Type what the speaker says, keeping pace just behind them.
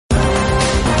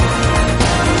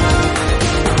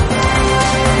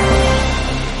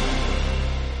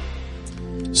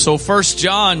So 1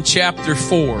 John chapter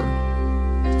 4.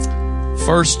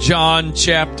 1 John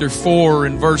chapter 4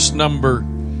 and verse number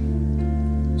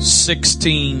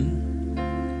 16.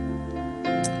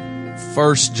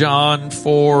 1 John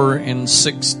 4 and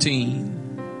 16.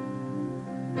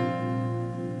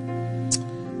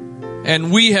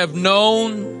 And we have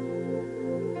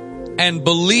known and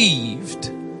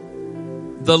believed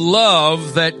the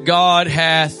love that God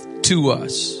hath to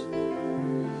us.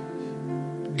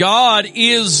 God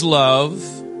is love,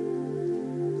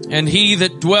 and he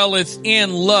that dwelleth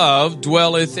in love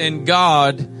dwelleth in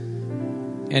God,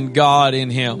 and God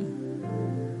in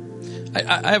him.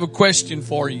 I have a question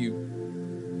for you.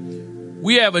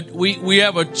 We have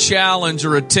a challenge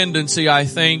or a tendency, I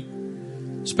think,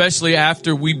 especially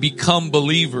after we become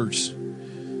believers,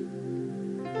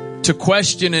 to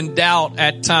question and doubt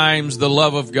at times the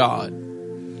love of God.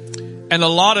 And a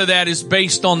lot of that is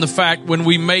based on the fact when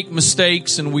we make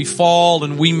mistakes and we fall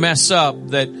and we mess up,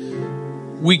 that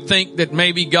we think that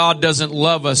maybe God doesn't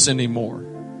love us anymore.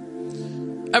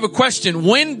 I have a question.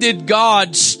 When did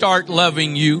God start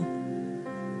loving you?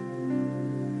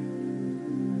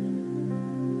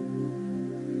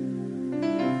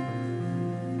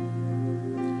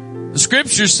 The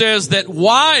scripture says that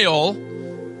while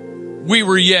we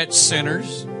were yet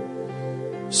sinners.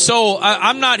 So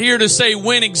I'm not here to say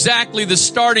when exactly the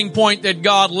starting point that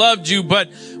God loved you, but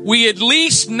we at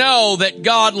least know that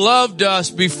God loved us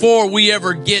before we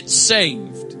ever get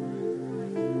saved.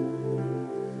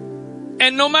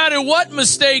 And no matter what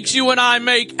mistakes you and I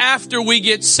make after we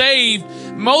get saved,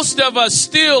 most of us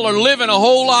still are living a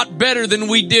whole lot better than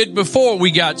we did before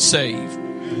we got saved.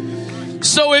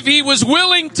 So if he was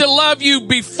willing to love you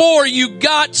before you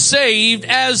got saved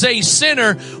as a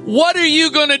sinner, what are you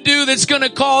going to do that's going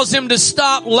to cause him to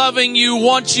stop loving you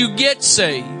once you get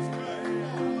saved?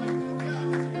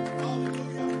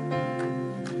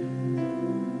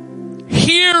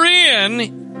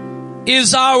 Herein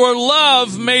is our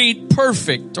love made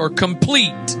perfect or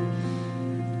complete,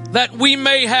 that we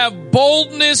may have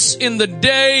boldness in the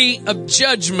day of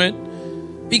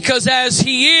judgment, because as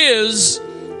he is,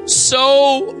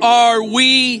 so are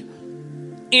we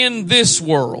in this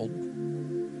world.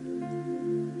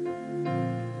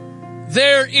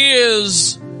 There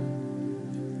is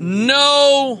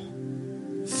no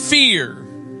fear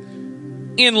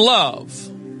in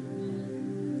love.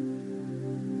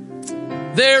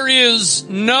 There is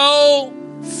no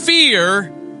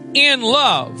fear in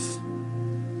love.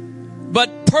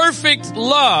 But perfect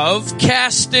love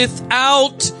casteth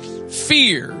out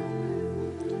fear,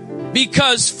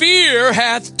 because fear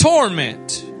hath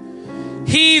torment.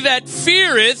 He that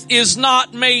feareth is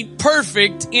not made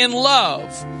perfect in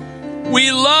love.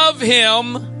 We love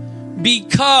him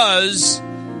because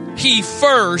he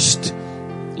first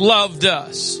loved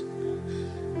us.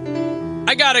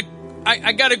 I got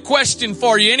a question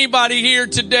for you. Anybody here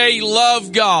today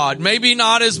love God? Maybe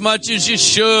not as much as you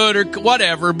should or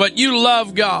whatever, but you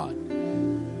love God. I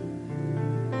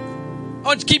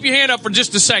want you to keep your hand up for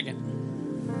just a second.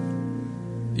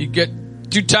 You get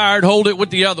too tired, hold it with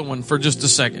the other one for just a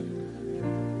second.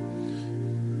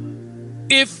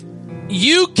 If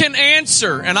you can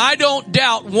answer, and I don't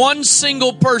doubt one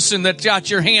single person that's got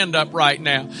your hand up right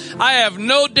now, I have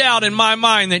no doubt in my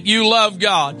mind that you love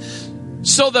God.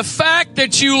 So the fact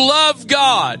that you love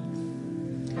God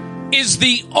is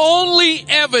the only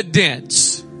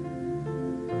evidence.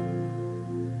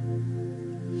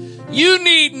 You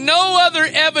need no other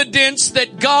evidence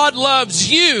that God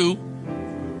loves you.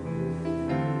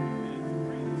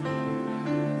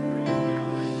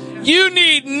 You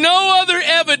need no other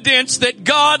evidence that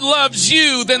God loves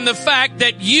you than the fact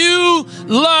that you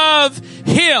love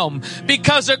him.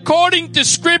 Because according to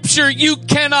Scripture, you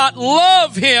cannot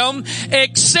love him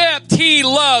except he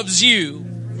loves you.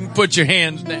 Put your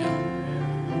hands down.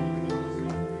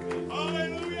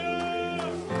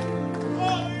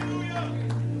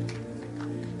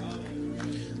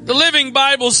 The Living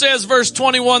Bible says, verse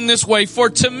 21 this way,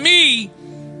 for to me,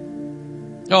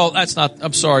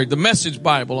 the Message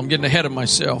Bible. I'm getting ahead of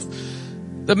myself.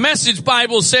 The Message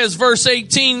Bible says, verse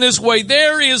 18 this way,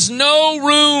 there is no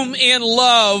room in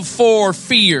love for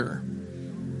fear.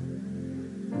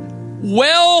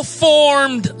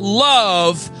 Well-formed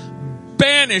love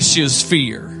banishes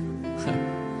fear.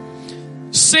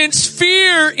 Since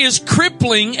fear is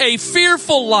crippling, a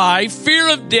fearful life, fear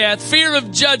of death, fear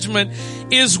of judgment,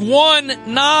 is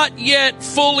one not yet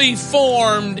fully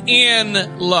formed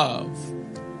in love.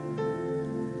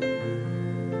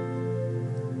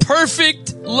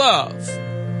 Perfect love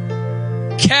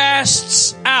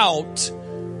casts out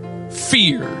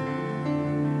fear.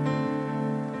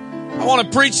 I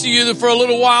want to preach to you for a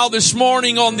little while this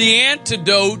morning on the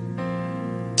antidote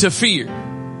to fear.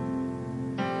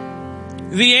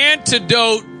 The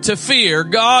antidote to fear.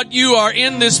 God, you are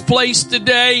in this place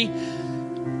today,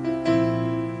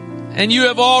 and you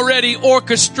have already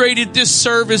orchestrated this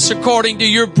service according to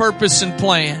your purpose and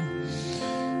plan.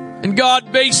 And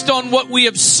God, based on what we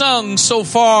have sung so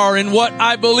far and what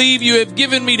I believe you have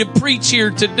given me to preach here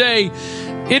today,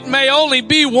 it may only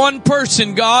be one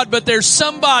person, God, but there's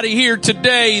somebody here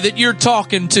today that you're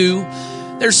talking to.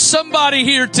 There's somebody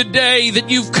here today that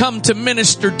you've come to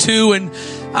minister to, and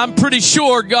I'm pretty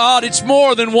sure, God, it's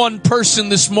more than one person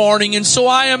this morning. And so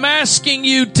I am asking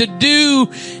you to do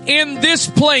in this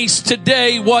place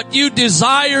today what you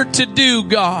desire to do,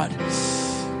 God.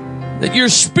 That your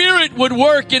Spirit would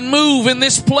work and move in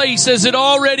this place as it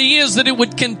already is, that it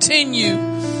would continue,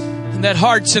 and that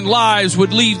hearts and lives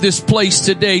would leave this place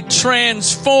today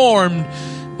transformed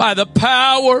by the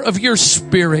power of your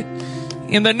Spirit.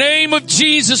 In the name of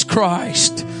Jesus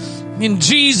Christ, in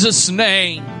Jesus'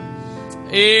 name,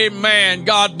 amen.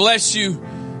 God bless you.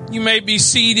 You may be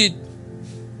seated.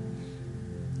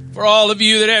 For all of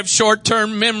you that have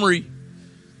short-term memory,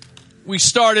 we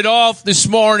started off this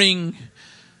morning,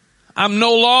 I'm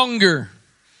no longer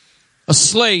a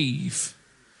slave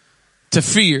to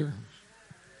fear.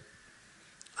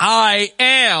 I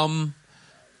am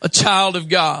a child of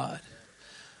God.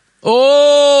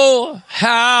 Oh,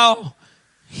 how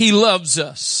He loves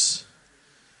us.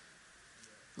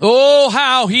 Oh,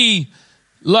 how He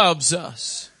loves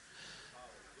us.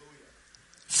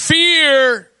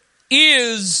 Fear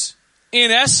is, in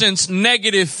essence,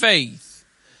 negative faith.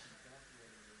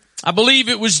 I believe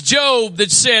it was Job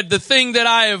that said, the thing that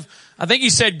I think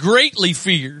he said greatly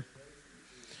feared.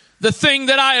 The thing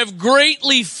that I have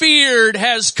greatly feared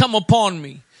has come upon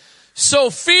me. So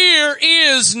fear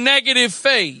is negative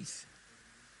faith.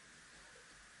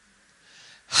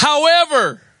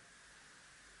 However,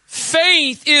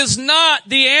 faith is not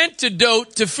the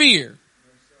antidote to fear.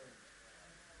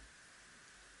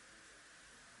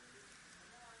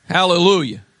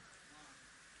 Hallelujah.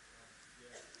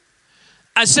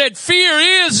 I said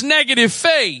fear is negative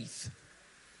faith,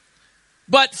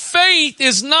 but faith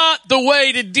is not the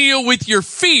way to deal with your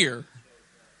fear.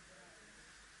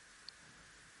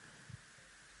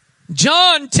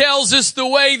 John tells us the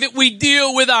way that we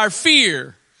deal with our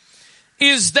fear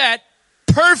is that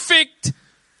perfect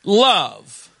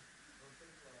love.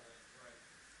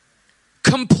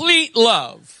 Complete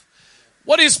love.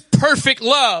 What is perfect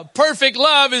love? Perfect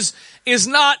love is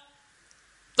not,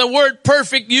 the word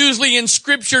perfect usually in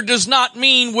Scripture does not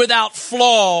mean without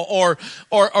flaw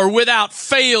or without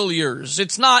failures.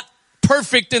 It's not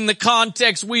perfect in the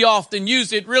context we often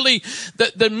use it. Really,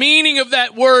 the meaning of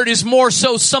that word is more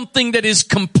so something that is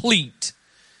complete.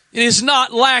 It is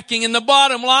not lacking. And the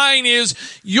bottom line is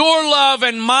your love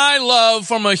and my love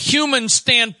from a human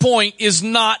standpoint is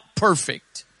not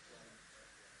perfect.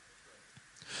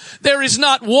 There is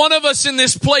not one of us in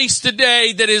this place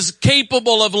today that is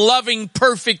capable of loving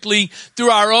perfectly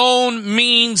through our own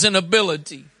means and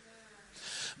ability.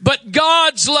 But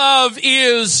God's love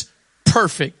is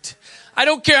perfect. I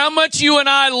don't care how much you and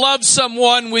I love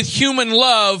someone with human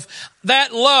love,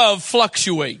 that love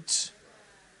fluctuates.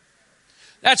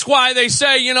 That's why they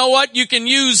say, you know what, you can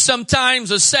use sometimes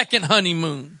a second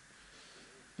honeymoon.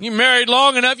 You're married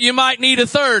long enough, you might need a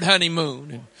third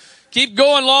honeymoon. Keep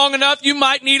going long enough, you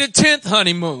might need a 10th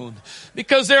honeymoon.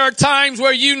 Because there are times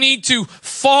where you need to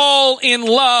fall in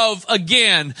love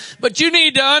again. But you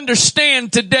need to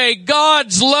understand today,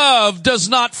 God's love does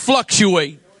not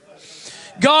fluctuate.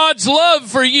 God's love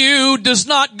for you does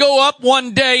not go up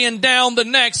one day and down the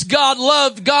next.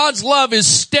 God's love is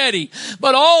steady.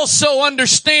 But also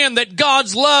understand that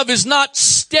God's love is not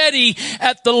steady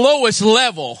at the lowest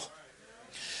level.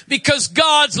 Because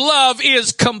God's love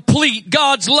is complete.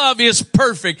 God's love is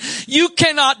perfect. You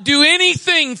cannot do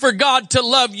anything for God to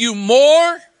love you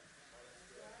more.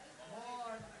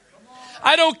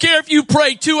 I don't care if you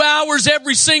pray 2 hours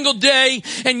every single day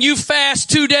and you fast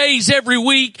 2 days every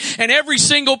week, and every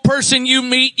single person you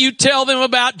meet, you tell them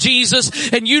about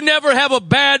Jesus, and you never have a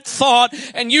bad thought,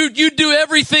 and you do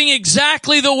everything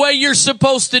exactly the way you're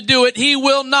supposed to do it. He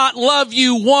will not love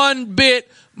you one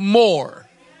bit more.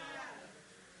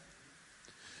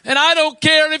 And I don't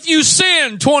care if you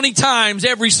sin 20 times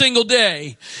every single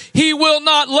day. He will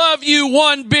not love you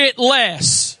one bit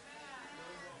less.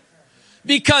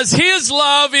 Because His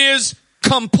love is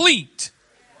complete.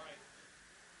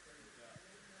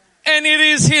 And it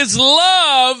is His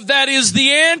love that is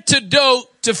the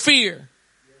antidote to fear.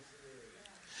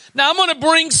 Now, I'm going to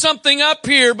bring something up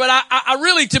here, but I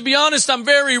really, to be honest, I'm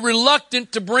very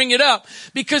reluctant to bring it up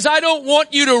because I don't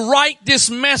want you to write this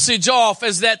message off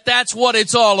as that's what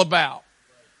it's all about.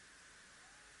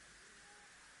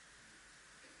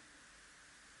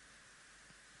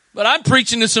 But I'm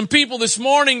preaching to some people this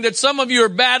morning that some of you are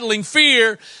battling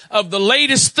fear of the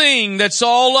latest thing that's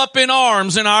all up in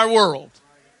arms in our world.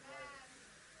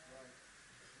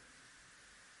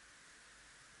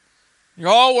 You're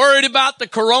all worried about the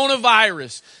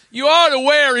coronavirus. You are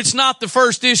aware it's not the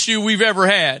first issue we've ever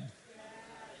had.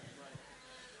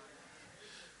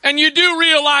 And you do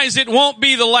realize it won't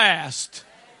be the last.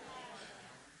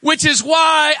 Which is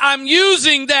why I'm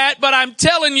using that, but I'm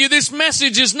telling you this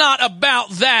message is not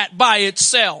about that by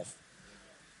itself.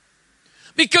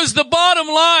 Because the bottom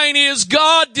line is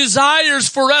God desires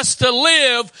for us to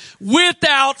live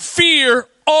without fear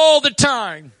all the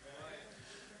time.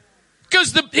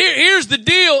 Because here's the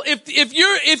deal.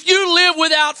 If you live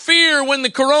without fear when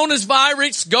the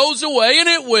coronavirus goes away, and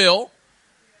it will,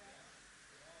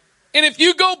 and if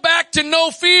you go back to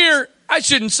no fear, I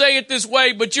shouldn't say it this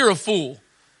way, but you're a fool.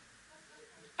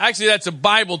 Actually, that's a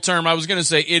Bible term. I was going to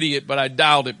say idiot, but I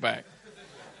dialed it back.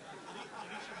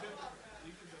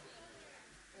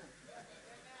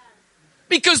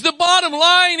 Because the bottom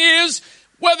line is,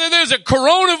 whether there's a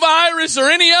coronavirus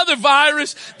or any other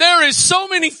virus, there is so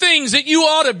many things that you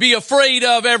ought to be afraid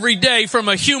of every day from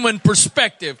a human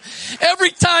perspective. Every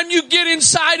time you get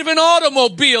inside of an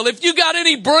automobile, if you got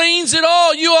any brains at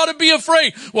all, you ought to be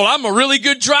afraid. Well, I'm a really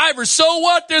good driver. So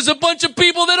what? There's a bunch of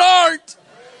people that aren't.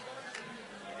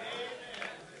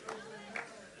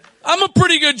 I'm a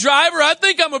pretty good driver. I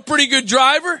think I'm a pretty good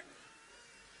driver.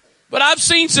 But I've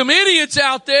seen some idiots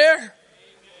out there.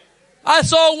 I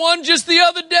saw one just the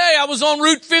other day. I was on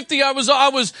Route 50. I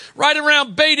was right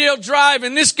around Baydale Drive,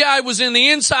 and this guy was in the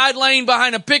inside lane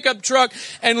behind a pickup truck,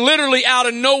 and literally out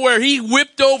of nowhere, he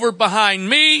whipped over behind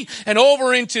me and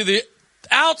over into the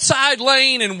outside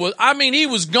lane, and he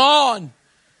was gone.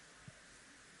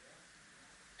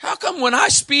 How come when I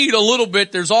speed a little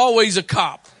bit, there's always a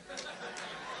cop?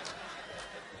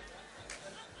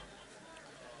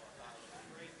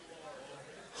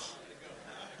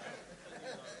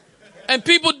 And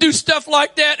people do stuff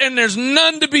like that, and there's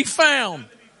none to be found.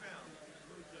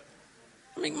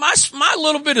 I mean, my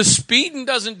little bit of speeding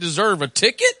doesn't deserve a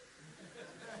ticket.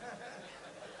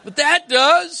 But that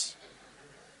does.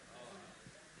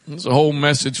 It's a whole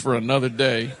message for another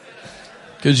day.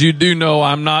 Because you do know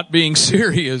I'm not being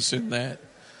serious in that.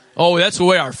 Oh, that's the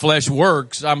way our flesh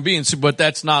works. But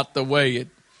that's not the way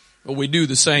but we do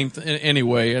the same thing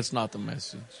anyway. That's not the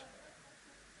message.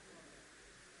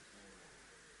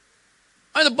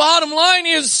 And the bottom line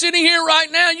is, sitting here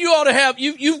right now, you ought to have,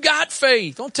 you've got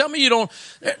faith. Don't tell me you don't.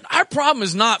 Our problem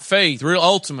is not faith,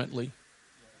 ultimately.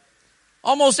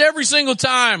 Almost every single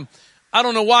time, I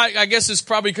don't know why, I guess it's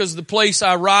probably because the place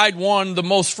I ride one the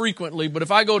most frequently, but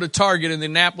if I go to Target in the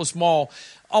Annapolis Mall,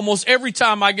 almost every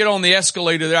time I get on the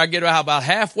escalator there, I get about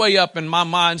halfway up and my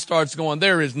mind starts going,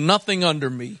 there is nothing under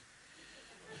me.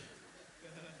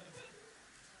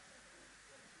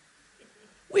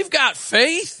 We've got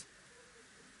faith.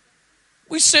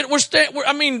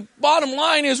 Bottom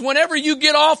line is, whenever you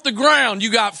get off the ground,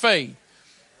 you got faith.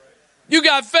 You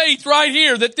got faith right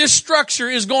here that this structure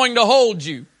is going to hold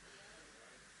you.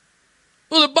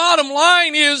 Well, the bottom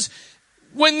line is,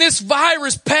 when this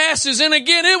virus passes, and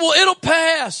again, it'll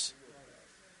pass.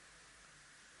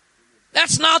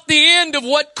 That's not the end of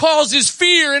what causes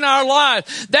fear in our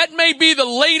life. That may be the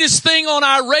latest thing on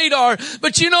our radar,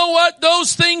 but you know what?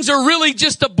 Those things are really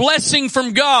just a blessing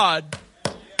from God.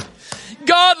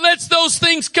 God lets those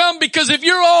things come because if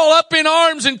you're all up in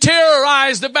arms and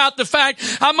terrorized about the fact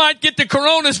I might get the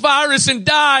coronavirus and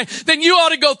die, then you ought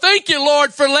to go, thank you,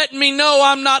 Lord, for letting me know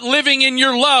I'm not living in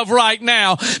your love right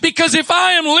now. Because if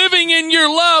I am living in your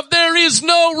love, there is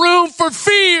no room for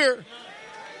fear.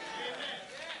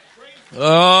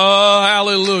 Oh,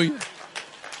 hallelujah.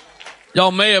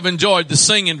 Y'all may have enjoyed the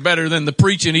singing better than the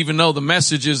preaching, even though the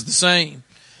message is the same.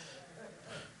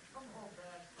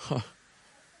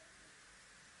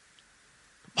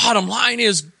 Bottom line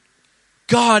is,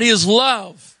 God is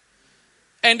love.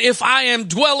 And if I am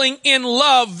dwelling in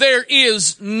love, there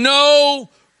is no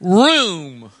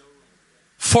room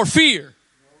for fear.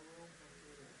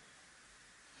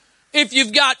 If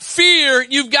you've got fear,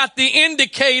 you've got the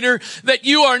indicator that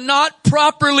you are not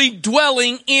properly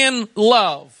dwelling in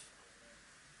love.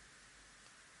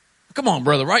 Come on,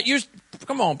 brother, right?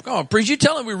 Come on, preach. You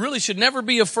telling we really should never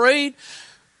be afraid?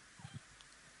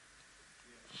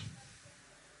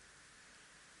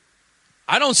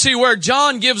 I don't see where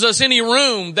John gives us any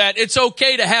room that it's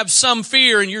okay to have some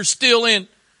fear and you're still in.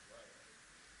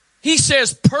 He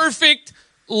says perfect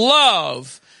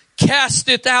love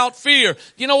casteth out fear.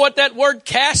 You know what that word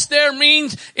cast there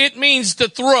means? It means to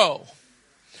throw.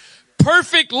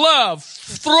 Perfect love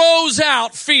throws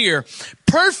out fear.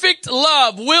 Perfect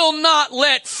love will not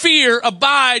let fear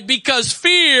abide because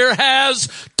fear has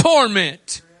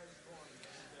torment.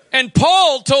 And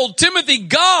Paul told Timothy,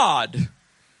 God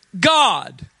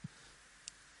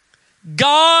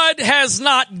has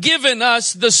not given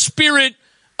us the spirit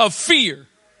of fear.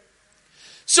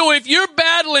 So if you're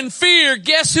battling fear,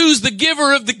 guess who's the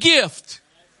giver of the gift?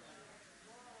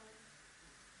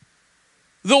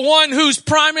 The one whose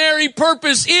primary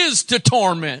purpose is to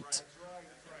torment.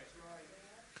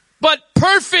 But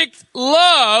perfect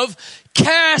love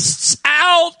casts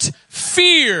out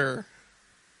fear.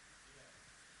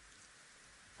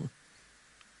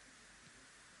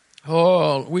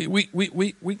 Oh,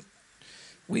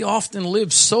 we often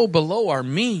live so below our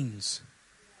means.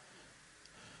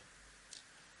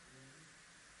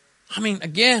 I mean,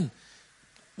 again,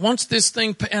 once this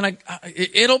thing, and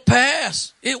it'll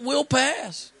pass. It will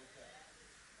pass.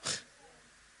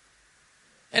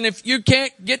 And if you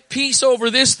can't get peace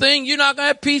over this thing, you're not going to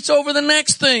have peace over the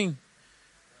next thing.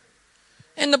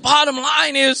 And the bottom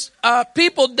line is,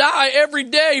 people die every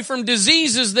day from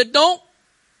diseases that don't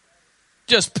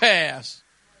just pass.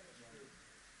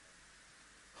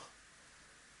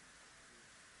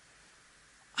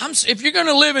 If you're going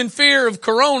to live in fear of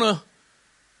corona,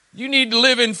 you need to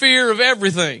live in fear of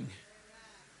everything.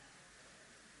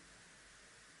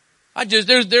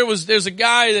 There's a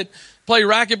guy that play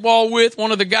racquetball with,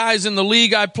 one of the guys in the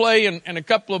league I play, and a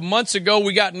couple of months ago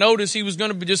we got notice he was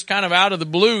going to be just kind of out of the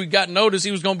blue. We got notice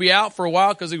he was going to be out for a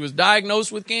while because he was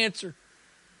diagnosed with cancer.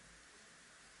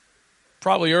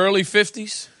 Probably early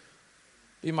 50s,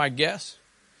 be my guess.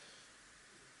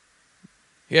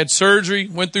 He had surgery,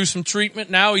 went through some treatment,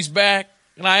 now he's back.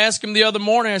 And I asked him the other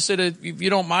morning, I said, if you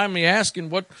don't mind me asking,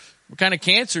 what kind of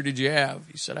cancer did you have?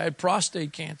 He said, I had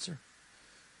prostate cancer.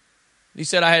 He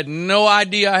said, I had no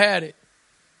idea I had it.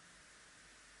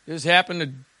 Just happened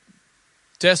to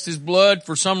test his blood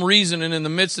for some reason, and in the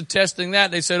midst of testing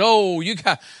that, they said, oh, we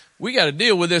got to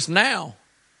deal with this now.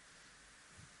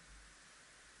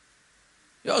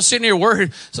 Y'all sitting here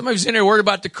worried, some of you sitting here worried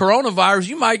about the coronavirus.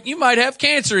 You might have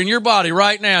cancer in your body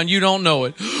right now and you don't know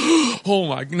it. Oh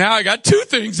my, now I got two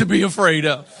things to be afraid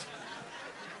of.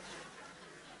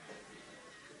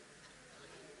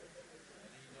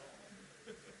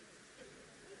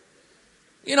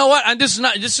 You know what?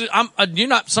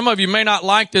 Some of you may not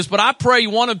like this, but I pray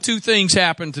one of two things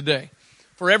happen today.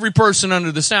 For every person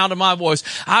under the sound of my voice,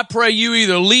 I pray you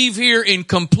either leave here in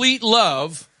complete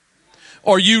love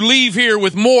or you leave here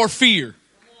with more fear.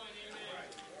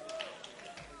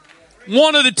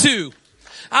 One of the two.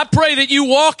 I pray that you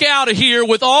walk out of here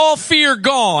with all fear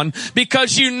gone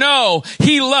because you know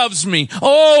He loves me.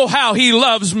 Oh, how He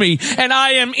loves me. And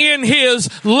I am in His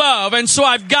love. And so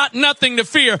I've got nothing to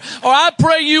fear. Or I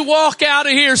pray you walk out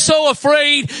of here so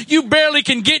afraid you barely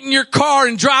can get in your car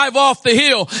and drive off the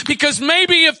hill. Because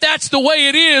maybe if that's the way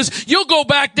it is, you'll go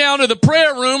back down to the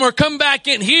prayer room or come back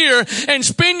in here and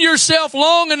spend yourself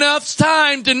long enough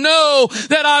time to know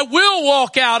that I will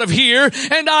walk out of here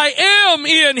and I am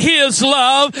in His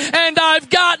love. And I've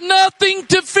got nothing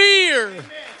to fear.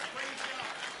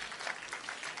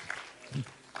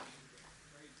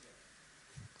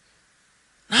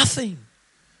 Nothing.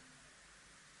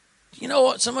 You know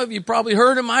what? Some of you probably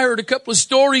heard them. I heard a couple of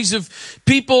stories of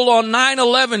people on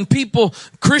 9/11,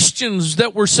 Christians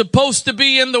that were supposed to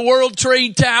be in the World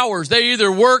Trade Towers. They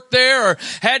either worked there or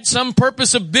had some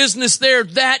purpose of business there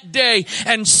that day,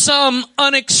 and some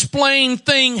unexplained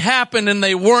thing happened and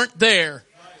they weren't there.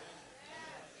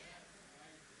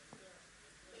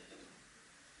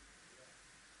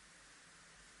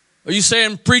 Are you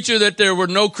saying, preacher, that there were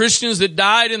no Christians that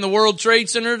died in the World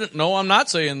Trade Center? No, I'm not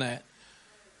saying that.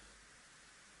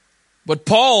 But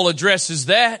Paul addresses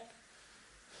that.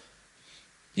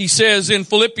 He says in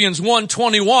Philippians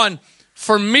 1:21,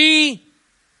 for me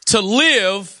to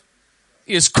live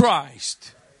is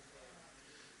Christ.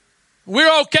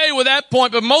 We're okay with that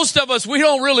point, but most of us, we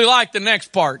don't really like the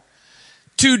next part.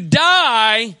 To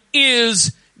die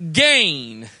is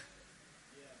gain.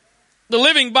 The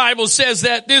Living Bible says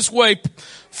that this way.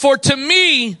 For to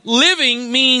me, living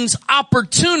means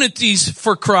opportunities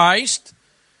for Christ.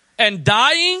 And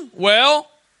dying,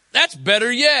 well, that's better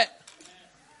yet.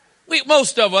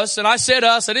 Most of us, and I said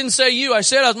us, I didn't say you, I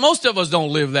said us, most of us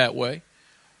don't live that way.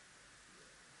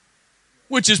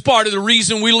 Which is part of the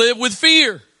reason we live with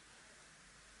fear.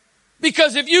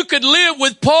 Because if you could live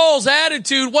with Paul's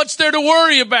attitude, what's there to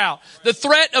worry about? The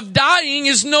threat of dying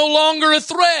is no longer a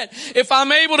threat. If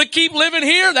I'm able to keep living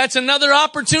here, that's another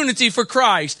opportunity for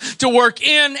Christ to work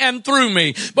in and through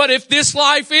me. But if this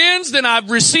life ends, then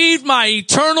I've received my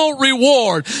eternal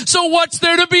reward. So what's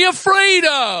there to be afraid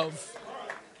of?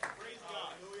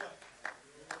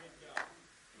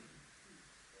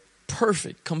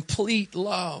 Perfect, complete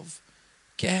love.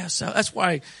 Gas out. That's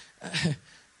why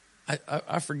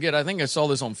I forget. I think I saw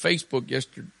this on Facebook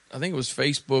yesterday. I think it was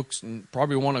Facebook's, and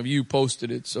probably one of you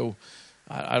posted it. So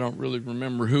I don't really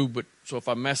remember who. But so if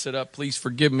I mess it up, please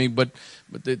forgive me. But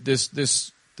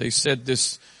they said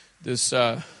this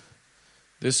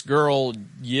girl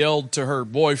yelled to her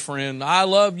boyfriend, "I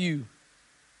love you,"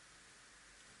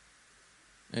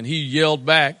 and he yelled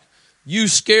back, "You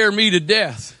scare me to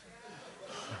death."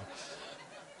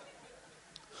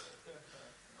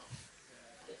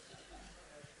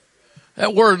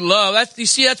 That word love,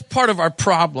 that's part of our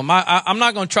problem. I'm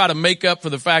not going to try to make up for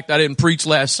the fact I didn't preach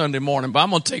last Sunday morning, but I'm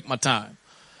going to take my time.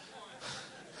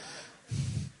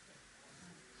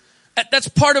 That's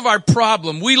part of our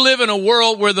problem. We live in a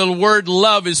world where the word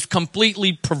love is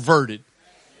completely perverted.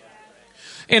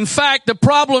 In fact, the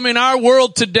problem in our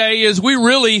world today is we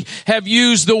really have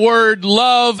used the word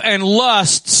love and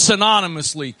lust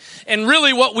synonymously. And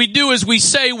really what we do is we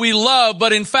say we love,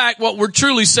 but in fact what we're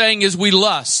truly saying is we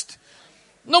lust.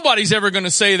 Nobody's ever going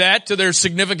to say that to their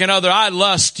significant other, "I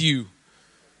lust you."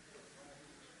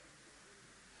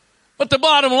 But the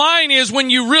bottom line is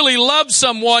when you really love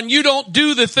someone, you don't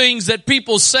do the things that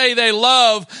people say they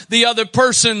love the other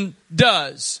person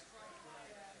does.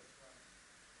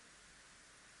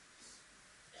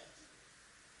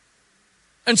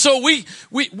 And so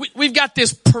we've got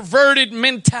this perverted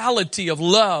mentality of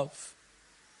love.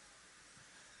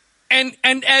 And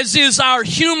as is our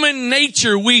human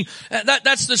nature,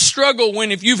 that's the struggle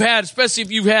especially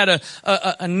if you've had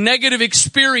a negative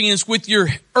experience with your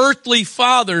earthly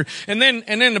father, and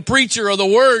then the preacher or the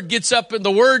word gets up and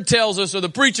the word tells us, or the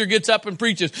preacher gets up and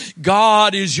preaches,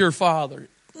 God is your father.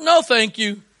 No, thank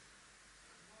you.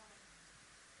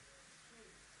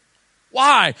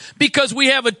 Why? Because we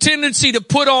have a tendency to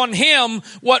put on him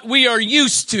what we are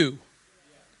used to.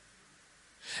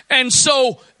 And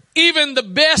so even the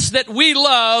best that we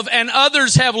love and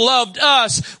others have loved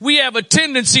us, we have a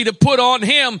tendency to put on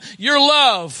him. Your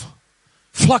love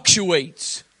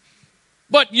fluctuates,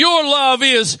 but your love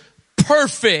is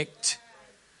perfect.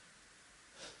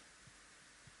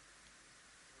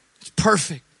 It's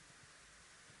perfect.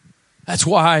 That's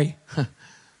why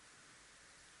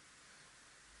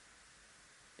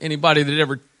anybody that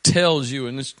ever tells you,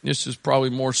 and this is probably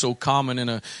more so common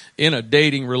in a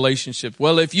dating relationship,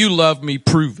 well, if you love me,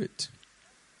 prove it.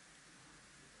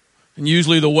 And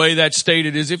usually the way that's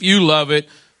stated is, if you love it,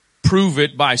 prove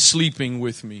it by sleeping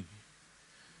with me.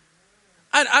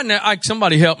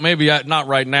 Somebody help, maybe not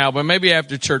right now, but maybe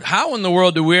after church. How in the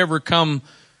world do we ever come,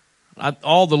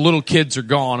 all the little kids are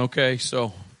gone, okay,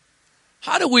 so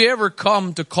how do we ever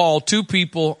come to call two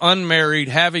people unmarried,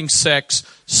 having sex,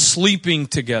 sleeping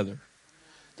together?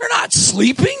 They're not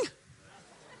sleeping.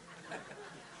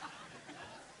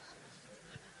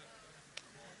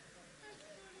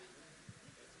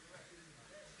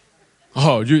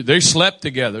 Oh, they slept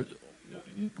together.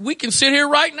 We can sit here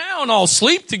right now and all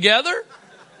sleep together.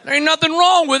 There ain't nothing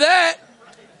wrong with that.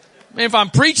 I mean, if I'm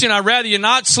preaching, I'd rather you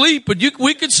not sleep, but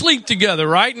we could sleep together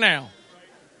right now.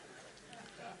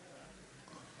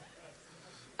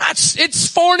 It's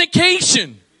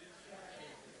fornication.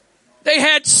 They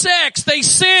had sex. They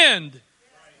sinned.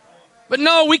 But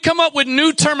no, we come up with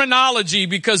new terminology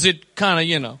because it kind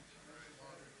of,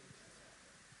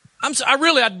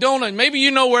 I don't, maybe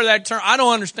you know where that term, I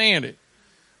don't understand it.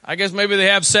 I guess maybe they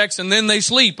have sex and then they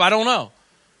sleep. I don't know.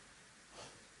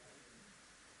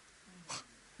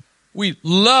 We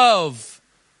love,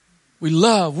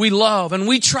 and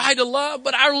we try to love,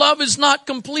 but our love is not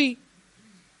complete.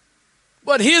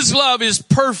 But his love is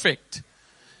perfect.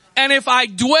 And if I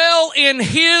dwell in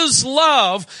his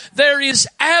love, there is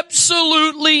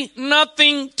absolutely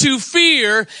nothing to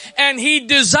fear, and he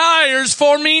desires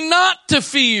for me not to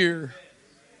fear.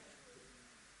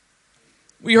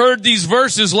 We heard these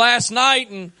verses last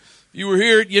night, and you were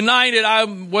here at United.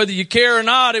 Whether you care or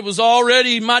not, it was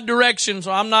already my direction,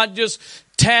 so I'm not just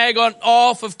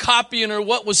off of copying or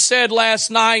what was said last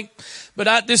night.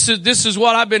 But this is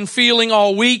what I've been feeling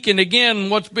all week. And again,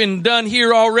 what's been done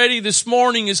here already this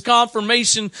morning is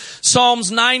confirmation. Psalms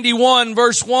 91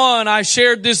 verse 1. I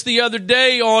shared this the other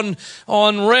day on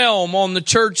Realm, on the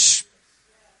church.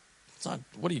 It's not,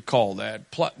 what do you call that?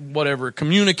 Whatever,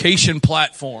 communication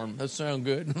platform. That sounds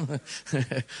good.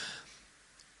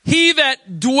 He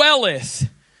that dwelleth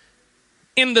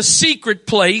in the secret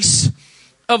place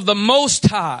of the Most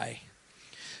High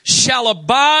shall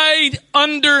abide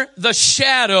under the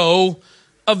shadow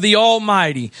of the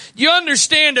Almighty. You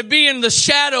understand, to be in the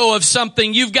shadow of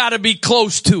something, you've got to be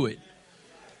close to it.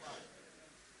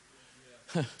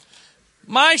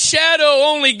 My shadow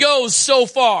only goes so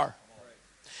far.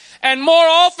 And more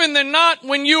often than not,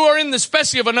 when you are in the,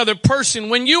 especially of another person,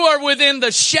 when you are within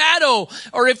the shadow,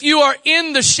 or if you are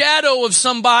in the shadow of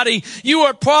somebody, you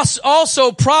are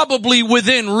also probably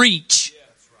within reach.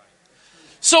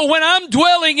 So when I'm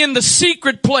dwelling in the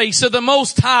secret place of the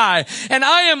Most High, and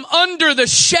I am under the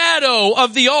shadow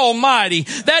of the Almighty,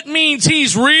 that means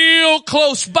He's real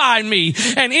close by me.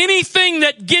 And anything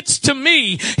that gets to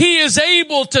me, He is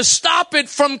able to stop it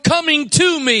from coming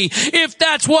to me if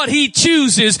that's what He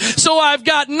chooses. So I've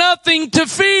got nothing to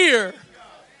fear.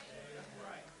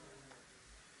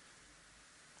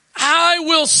 I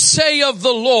will say of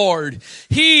the Lord,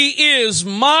 He is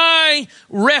my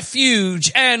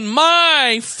refuge and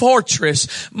my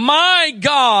fortress. My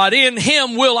God, in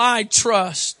Him will I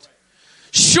trust.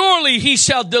 Surely He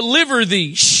shall deliver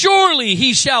thee. Surely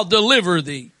He shall deliver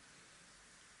thee.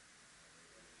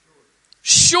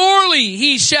 Surely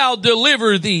He shall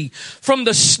deliver thee from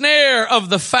the snare of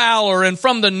the fowler and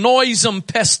from the noisome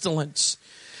pestilence.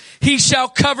 He shall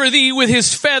cover thee with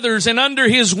His feathers, and under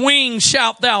His wings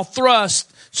shalt thou trust.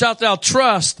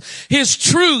 His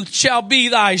truth shall be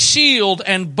thy shield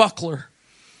and buckler.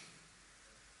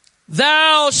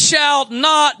 Thou shalt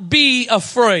not be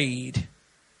afraid.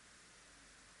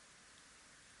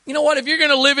 You know what? If you're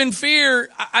going to live in fear,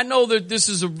 I know that this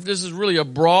is really a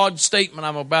broad statement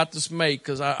I'm about to make,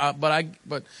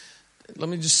 but let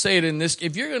me just say it in this: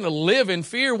 if you're going to live in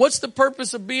fear, what's the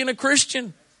purpose of being a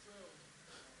Christian?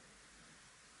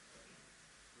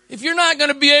 If you're not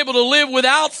going to be able to live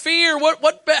without fear,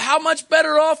 how much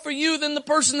better off are you than the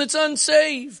person that's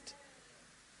unsaved?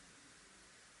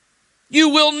 You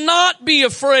will not be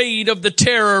afraid of the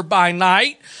terror by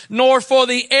night, nor for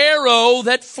the arrow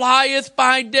that flieth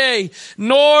by day,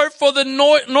 nor for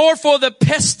the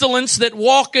pestilence that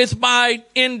walketh by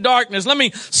in darkness. Let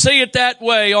me say it that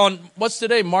way on, what's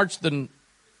today? March the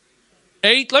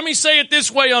 8th? Let me say it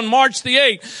this way on March the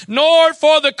 8th. Nor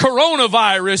for the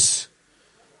coronavirus,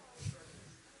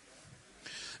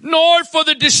 nor for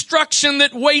the destruction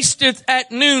that wasteth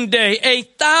at noonday.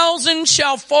 1,000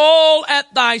 shall fall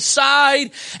at thy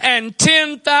side, and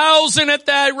 10,000 at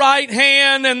thy right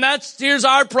hand. And here's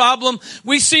our problem.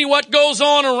 We see what goes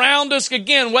on around us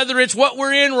again, whether it's what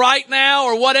we're in right now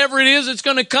or whatever it is that's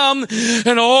going to come.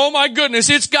 And oh my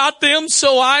goodness, it's got them,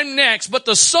 so I'm next. But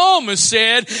the psalmist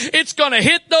said it's going to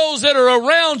hit those that are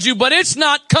around you, but it's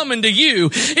not coming to you.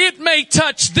 It may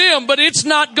touch them, but it's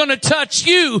not going to touch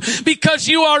you, because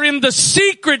you are in the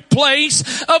secret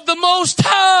place of the Most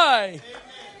High.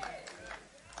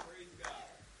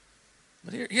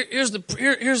 But here's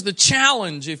the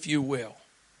challenge, if you will.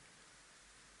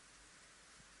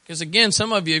 Because again,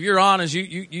 some of you, if you're honest,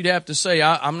 you'd have to say,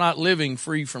 I'm not living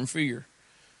free from fear.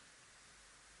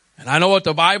 And I know what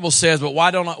the Bible says, but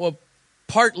why don't I? Well,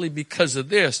 partly because of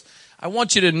this. I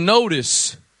want you to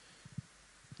notice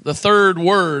the third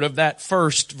word of that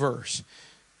first verse.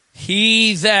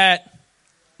 He that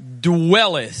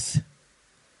dwelleth.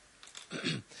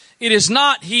 It is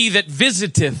not he that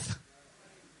visiteth.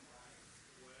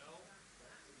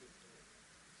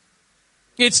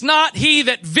 It's not he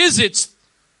that visits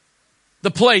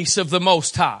the place of the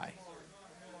Most High.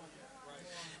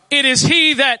 It is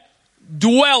he that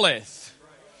dwelleth.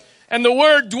 And the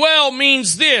word dwell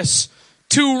means this: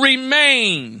 to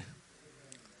remain,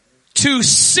 to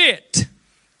sit,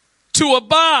 to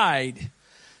abide,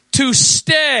 to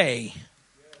stay.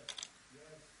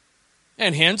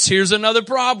 And hence, here's another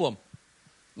problem.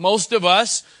 Most of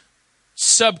us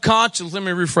subconsciously, let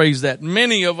me rephrase that.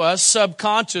 Many of us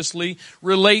subconsciously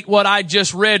relate what I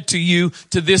just read to you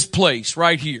to this place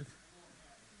right here.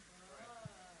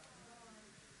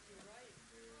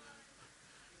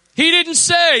 He didn't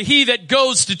say he that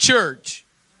goes to church.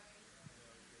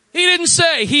 He didn't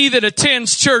say he that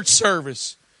attends church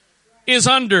service is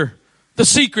under the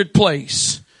secret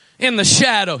place in the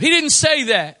shadow. He didn't say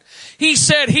that. He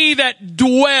said he that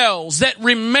dwells, that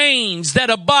remains, that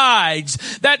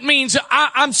abides. That means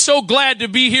I'm so glad to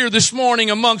be here this morning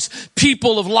amongst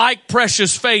people of like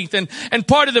precious faith. And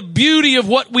part of the beauty of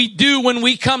what we do when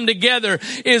we come together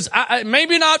is,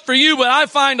 maybe not for you, but I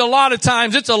find a lot of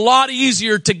times it's a lot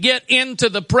easier to get into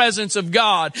the presence of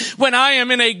God when I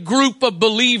am in a group of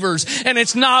believers and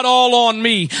it's not all on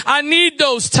me. I need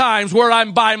those times where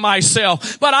I'm by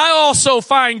myself, but I also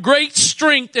find great strength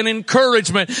strength and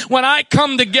encouragement when I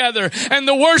come together and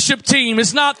the worship team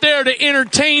is not there to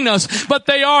entertain us, but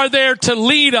they are there to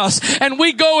lead us. And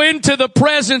we go into the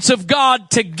presence of God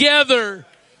together.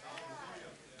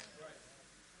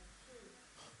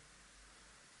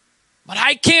 But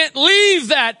I can't leave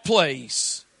that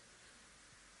place.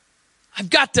 I've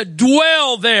got to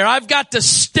dwell there. I've got to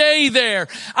stay there.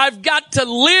 I've got to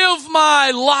live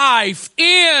my life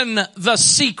in the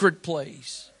secret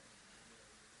place.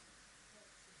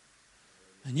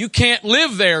 And you can't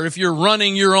live there if you're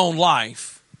running your own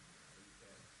life.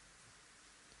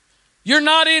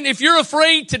 If you're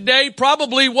afraid today,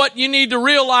 probably what you need to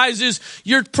realize is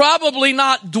you're probably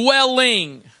not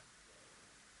dwelling.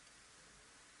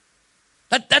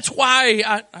 That's why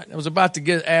I was about to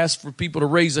get asked for people to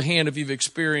raise a hand if you've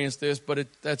experienced this, but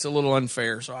that's a little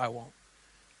unfair, so I won't.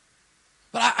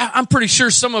 But I'm pretty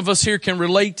sure some of us here can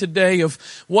relate today of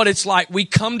what it's like. We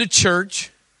come to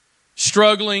church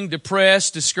struggling,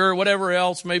 depressed, discouraged, whatever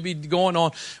else may be going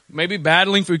on, maybe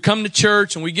battling. We come to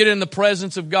church and we get in the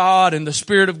presence of God and the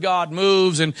Spirit of God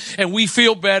moves and we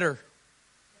feel better.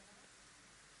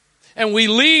 And we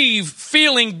leave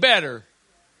feeling better.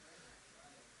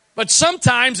 But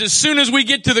sometimes as soon as we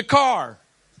get to the car,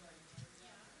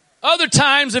 other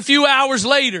times a few hours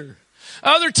later,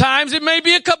 other times it may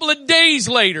be a couple of days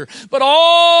later, but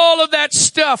all of that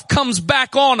stuff comes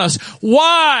back on us.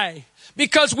 Why?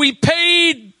 Because we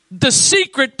paid the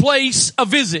secret place a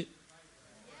visit.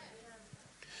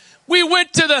 We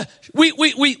went to we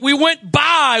went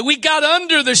by, we got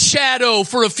under the shadow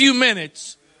for a few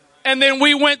minutes, and then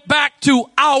we went back to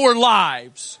our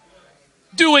lives,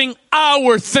 doing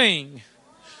our thing.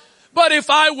 But if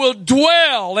I will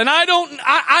dwell, and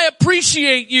I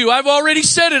appreciate you. I've already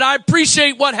said it. I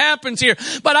appreciate what happens here.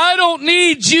 But I don't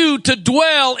need you to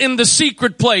dwell in the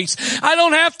secret place. I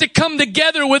don't have to come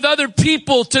together with other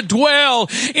people to dwell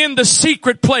in the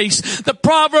secret place. The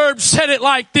Proverbs said it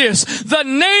like this: the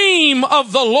name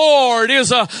of the Lord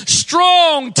is a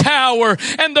strong tower,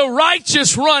 and the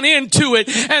righteous run into it,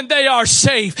 and they are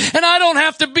safe. And I don't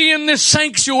have to be in this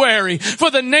sanctuary for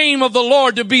the name of the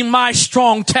Lord to be my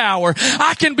strong tower.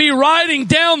 I can be riding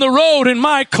down the road in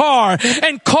my car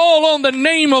and call on the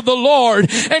name of the Lord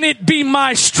and it be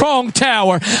my strong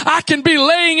tower. I can be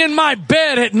laying in my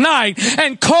bed at night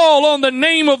and call on the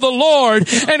name of the Lord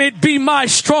and it be my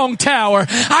strong tower.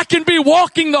 I can be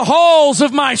walking the halls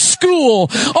of my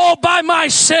school all by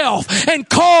myself and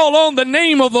call on the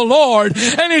name of the Lord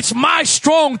and it's my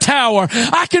strong tower.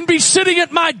 I can be sitting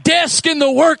at my desk in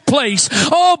the workplace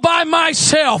all by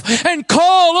myself and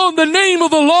call on the name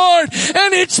of the Lord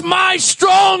and it's my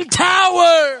strong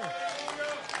tower.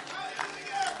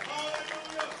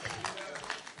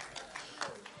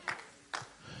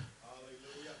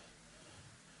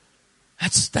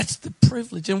 That's the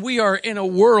privilege. And we are in a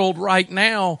world right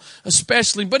now,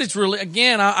 especially, but it's really,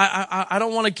 again, I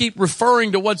don't want to keep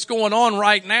referring to what's going on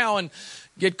right now and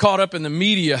get caught up in the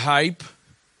media hype.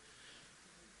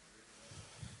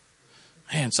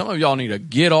 Man, some of y'all need to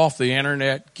get off the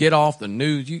internet, get off the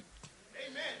news.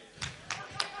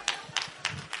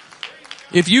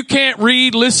 If you can't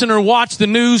read, listen, or watch the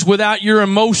news without your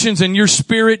emotions and your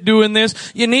spirit doing this,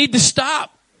 you need to stop.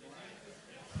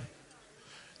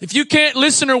 If you can't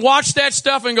listen or watch that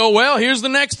stuff and go, well, here's the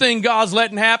next thing God's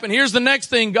letting happen. Here's the next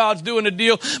thing God's doing a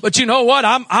deal. But you know what?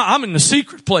 I'm in the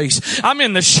secret place. I'm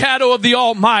in the shadow of the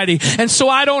Almighty. And so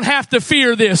I don't have to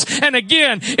fear this. And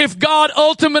again, if God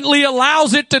ultimately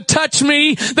allows it to touch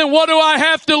me, then what do I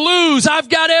have to lose? I've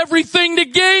got everything to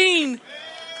gain.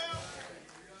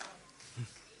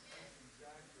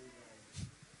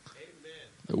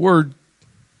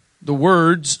 The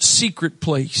words secret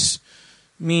place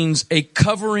means a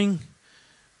covering,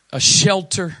 a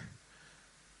shelter,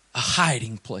 a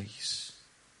hiding place.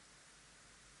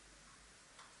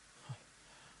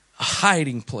 A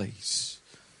hiding place.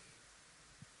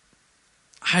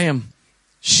 I am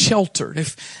sheltered.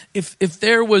 If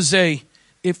there was a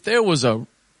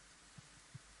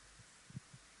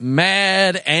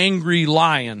mad, angry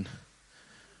lion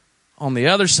on the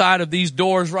other side of these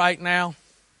doors right now,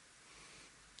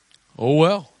 oh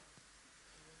well.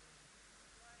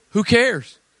 Who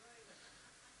cares?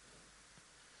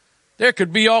 There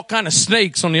could be all kind of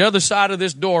snakes on the other side of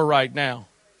this door right now.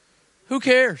 Who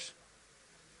cares?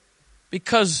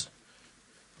 Because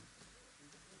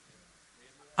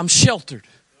I'm sheltered.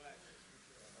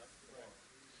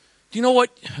 Do you know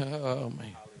what? Oh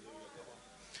man.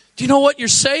 Do you know what you're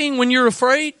saying when you're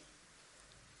afraid?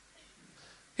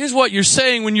 Here's what you're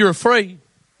saying when you're afraid.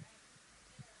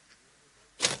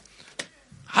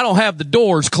 I don't have the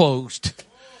doors closed.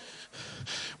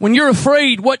 When you're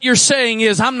afraid, what you're saying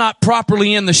is, I'm not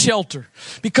properly in the shelter.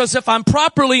 Because if I'm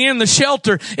properly in the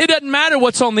shelter, it doesn't matter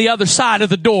what's on the other side of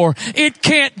the door. It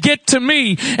can't get to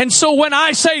me. And so when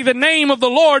I say the name of the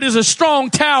Lord is a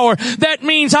strong tower, that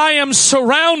means I am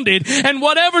surrounded. And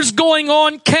whatever's going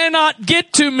on cannot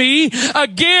get to me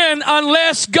again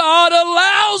unless God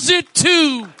allows it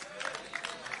to.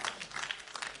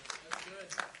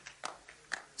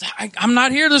 I'm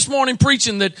not here this morning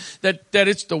preaching that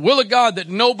it's the will of God that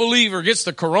no believer gets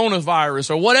the coronavirus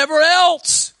or whatever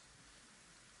else.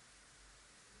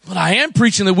 But I am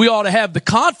preaching that we ought to have the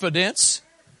confidence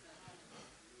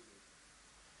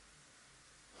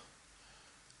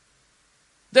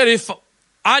that if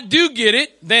I do get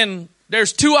it, then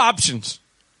there's two options.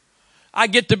 I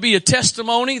get to be a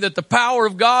testimony that the power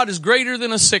of God is greater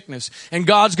than a sickness and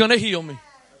God's going to heal me.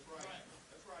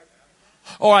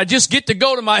 Or I just get to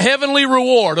go to my heavenly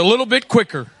reward a little bit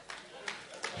quicker.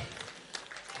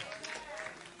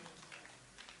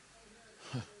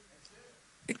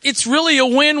 It's really a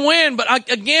win-win. But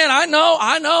I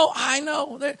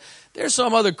know. There's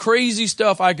some other crazy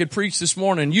stuff I could preach this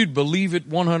morning. You'd believe it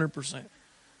 100%.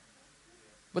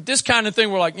 But this kind of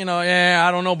thing, we're like, I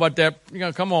don't know about that.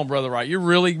 Come on, Brother Wright.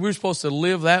 We're supposed to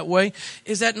live that way?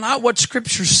 Is that not what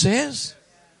Scripture says?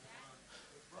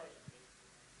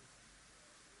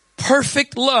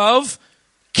 Perfect love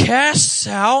casts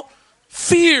out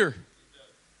fear.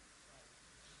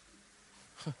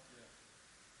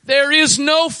 There is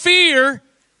no fear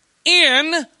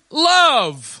in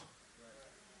love.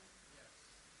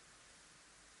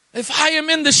 If I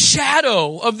am in the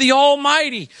shadow of the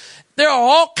Almighty, there are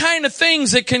all kind of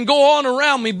things that can go on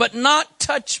around me, but not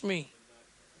touch me.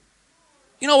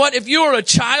 You know what? If you are a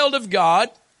child of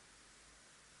God,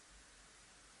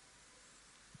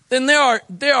 then there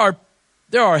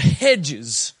are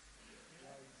hedges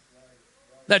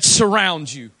that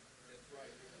surround you.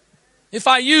 If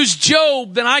I use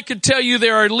Job, then I could tell you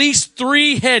there are at least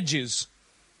 3 hedges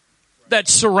that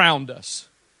surround us.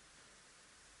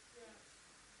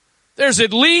 There's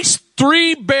at least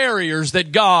 3 barriers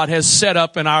that God has set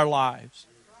up in our lives.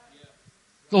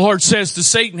 The Lord says to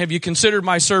Satan, have you considered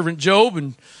my servant Job?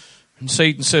 And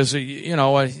Satan says,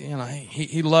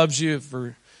 he loves you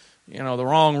for the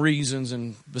wrong reasons,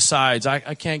 and besides,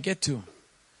 I can't get to him.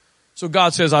 So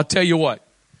God says, I'll tell you what,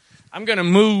 I'm going to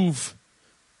move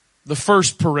the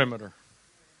first perimeter.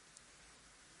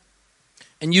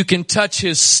 And you can touch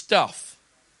his stuff,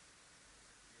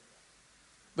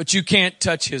 but you can't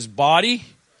touch his body,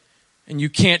 and you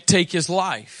can't take his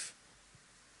life.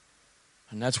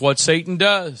 And that's what Satan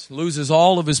does. Loses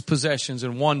all of his possessions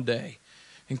in one day,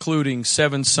 including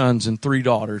 7 sons and 3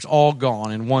 daughters, all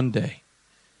gone in one day.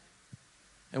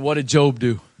 And what did Job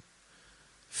do?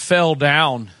 Fell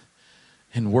down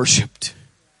and worshiped.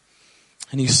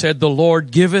 And he said, the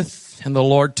Lord giveth and the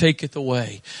Lord taketh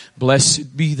away.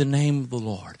 Blessed be the name of the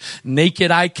Lord.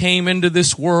 Naked I came into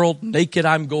this world, naked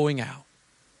I'm going out.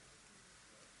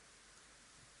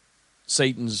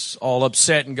 Satan's all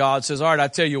upset, and God says, all right, I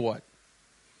tell you what.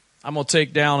 I'm going to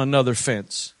take down another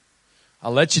fence.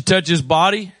 I'll let you touch his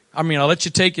body. I'll let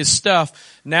you take his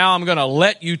stuff. Now I'm going to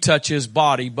let you touch his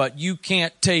body, but you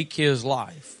can't take his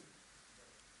life.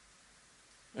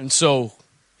 And so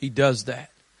he does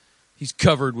that. He's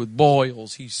covered with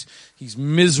boils. He's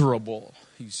miserable.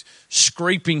 He's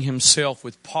scraping himself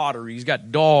with pottery. He's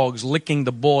got dogs licking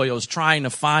the boils, trying to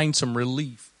find some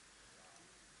relief.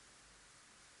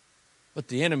 But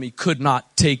the enemy could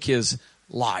not take his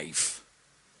life.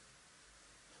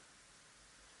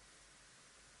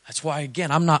 That's why,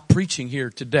 again, I'm not preaching here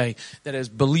today that as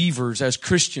believers, as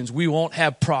Christians, we won't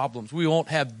have problems. We won't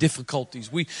have difficulties.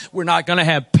 We're not going to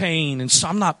have pain. And so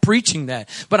I'm not preaching that.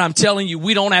 But I'm telling you,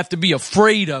 we don't have to be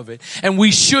afraid of it. And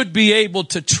we should be able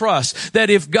to trust that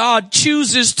if God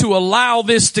chooses to allow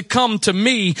this to come to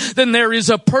me, then there is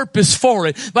a purpose for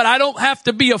it. But I don't have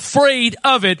to be afraid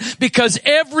of it because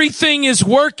everything is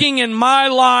working in my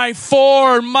life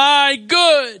for my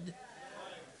good.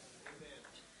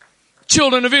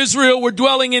 Children of Israel were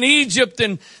dwelling in Egypt,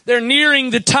 and they're nearing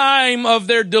the time of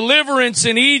their deliverance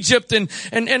in Egypt. And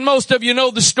most of you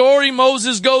know the story.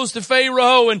 Moses goes to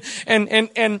Pharaoh and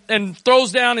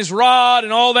throws down his rod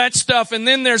and all that stuff. And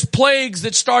then there's plagues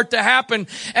that start to happen.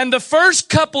 And the first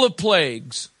couple of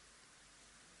plagues,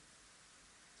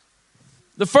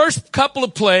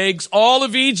 all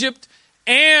of Egypt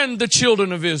and the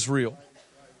children of Israel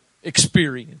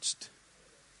experienced.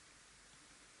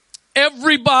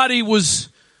 Everybody was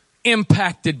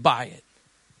impacted by it.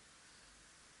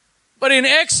 But in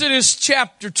Exodus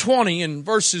chapter 20 and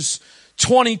verses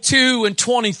 22 and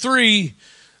 23,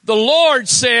 the Lord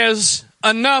says,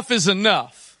 enough is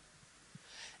enough.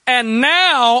 And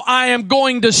now I am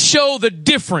going to show the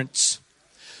difference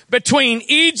between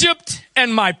Egypt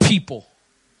and my people.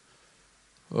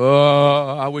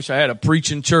 I wish I had a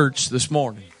preaching church this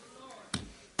morning.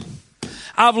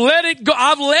 I've let it go.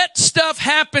 I've let stuff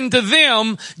happen to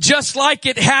them just like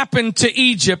it happened to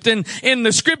Egypt. And in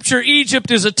the scripture,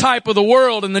 Egypt is a type of the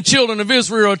world and the children of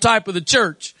Israel are a type of the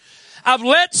church. I've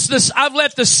let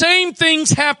the same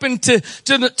things happen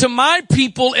to my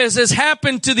people as has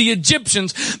happened to the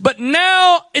Egyptians. But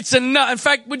now it's enough. In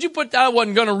fact, would you put, I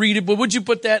wasn't going to read it, but would you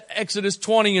put that Exodus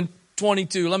 20 and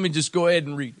 22? Let me just go ahead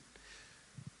and read it.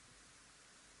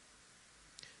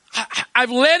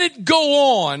 I've let it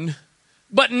go on,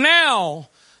 but now,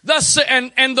 thus,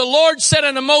 and the Lord said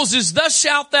unto Moses, thus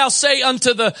shalt thou say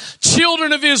unto the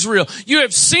children of Israel, you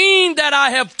have seen that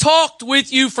I have talked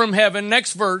with you from heaven.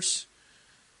 Next verse.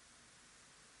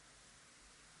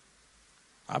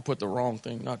 I put the wrong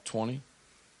thing, not 20.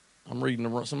 I'm reading the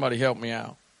wrong. Somebody help me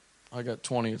out. I got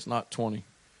 20. It's not 20.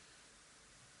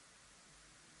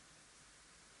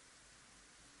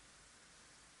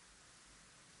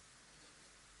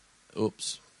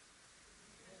 Oops.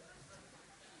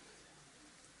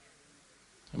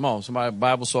 Come on, somebody,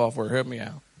 Bible software, help me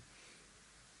out.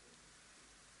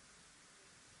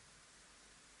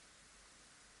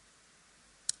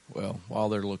 Well, while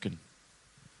they're looking,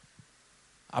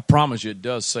 I promise you it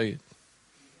does say it.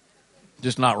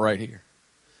 Just not right here.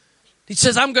 He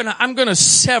says, I'm gonna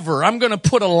sever, I'm gonna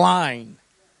put a line.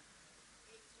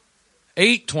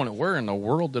 8:20. Where in the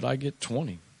world did I get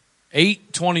 20?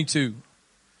 8:22.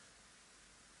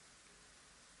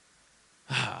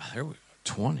 There we go.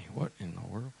 20. What in the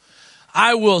world?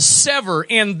 I will sever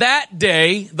in that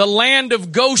day the land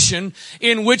of Goshen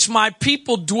in which my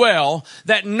people dwell,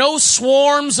 that no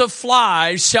swarms of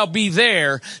flies shall be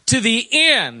there, to the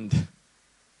end,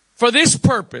 for this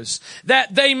purpose,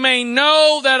 that they may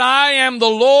know that I am the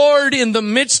Lord in the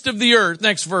midst of the earth.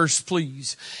 Next verse,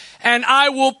 please. And I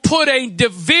will put a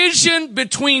division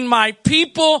between my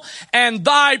people and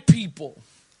thy people.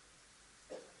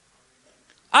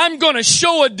 I'm going to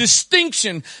show a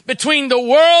distinction between the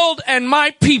world and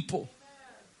my people.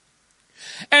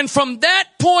 And from that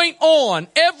point on,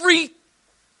 every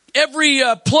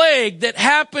plague that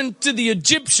happened to the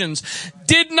Egyptians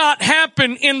did not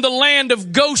happen in the land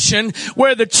of Goshen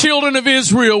where the children of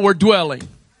Israel were dwelling.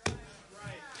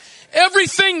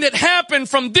 Everything that happened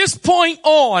from this point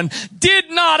on did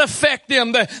not affect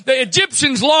them. The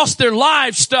Egyptians lost their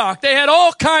livestock. They had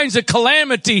all kinds of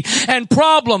calamity and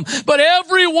problem. But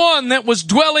everyone that was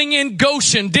dwelling in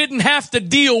Goshen didn't have to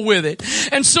deal with it.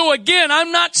 And so again,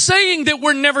 I'm not saying that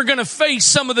we're never going to face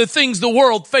some of the things the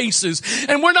world faces.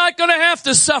 And we're not going to have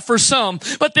to suffer some.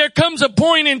 But there comes a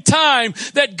point in time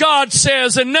that God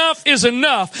says enough is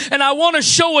enough. And I want to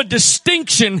show a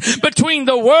distinction between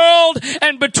the world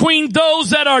and between those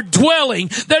that are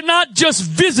dwelling. They're not just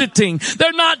visiting.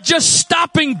 They're not just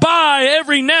stopping by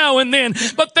every now and then,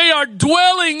 but they are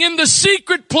dwelling in the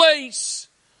secret place.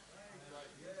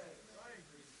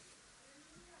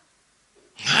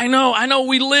 I know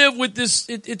we live with this.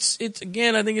 It's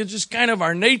again, I think it's just kind of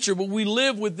our nature, but we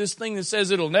live with this thing that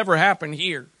says it'll never happen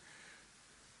here.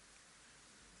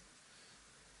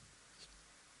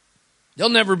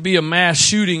 There'll never be a mass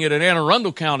shooting at an Anne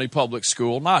Arundel County public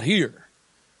school, not here.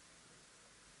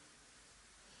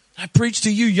 I preach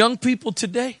to you young people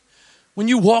today. When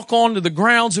you walk onto the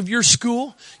grounds of your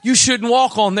school, you shouldn't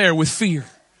walk on there with fear.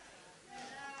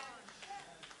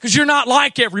 Because you're not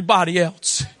like everybody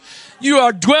else. You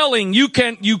are dwelling, you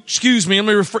can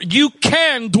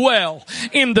dwell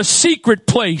in the secret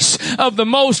place of the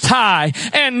Most High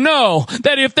and know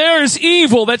that if there is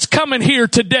evil that's coming here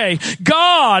today,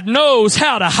 God knows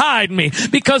how to hide me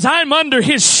because I'm under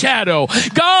His shadow.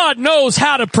 God knows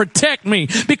how to protect me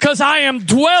because I am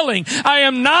dwelling. I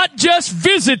am not just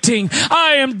visiting.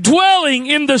 I am dwelling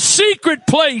in the secret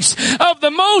place of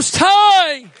the Most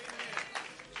High.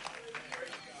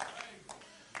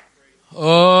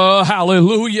 Oh,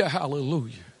 hallelujah,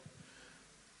 hallelujah.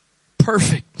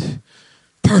 Perfect,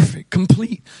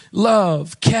 complete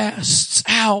love casts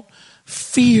out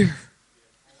fear.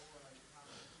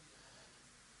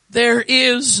 There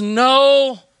is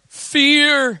no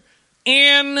fear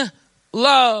in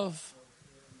love.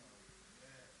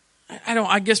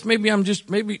 I guess maybe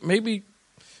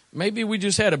we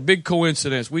just had a big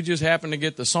coincidence. We just happened to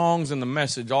get the songs and the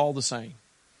message all the same.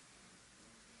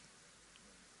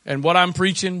 And what I'm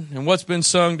preaching and what's been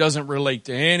sung doesn't relate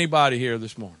to anybody here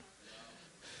this morning.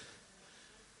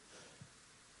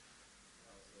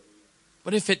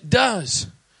 But if it does,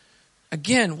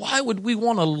 again, why would we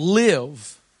want to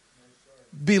live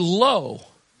below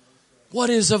what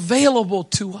is available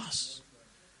to us.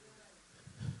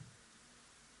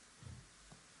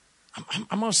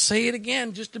 I'm going to say it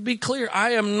again just to be clear.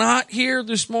 I am not here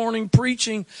this morning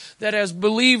preaching that as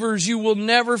believers you will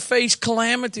never face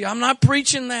calamity. I'm not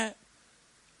preaching that.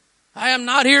 I am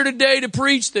not here today to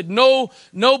preach that no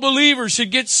believer should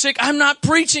get sick. I'm not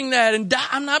preaching that and die.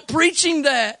 I'm not preaching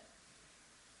that.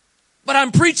 But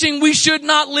I'm preaching we should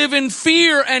not live in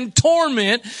fear and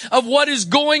torment of what is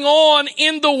going on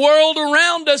in the world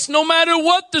around us, no matter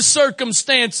what the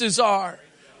circumstances are.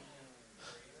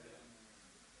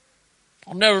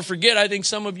 I'll never forget, I think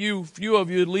some of you, few of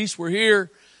you at least, were here.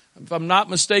 If I'm not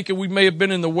mistaken, we may have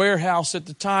been in the warehouse at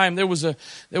the time. There was a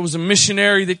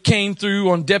missionary that came through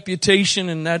on deputation,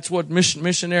 and that's what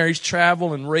missionaries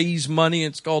travel and raise money.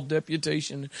 It's called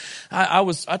deputation.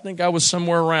 I think I was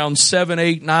somewhere around 7,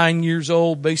 8, 9 years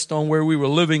old based on where we were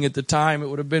living at the time. It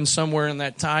would have been somewhere in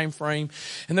that time frame.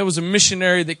 And there was a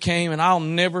missionary that came, and I'll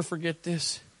never forget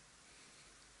this.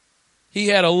 He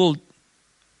had a little,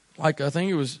 I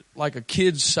think it was like a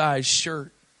kid's size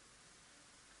shirt.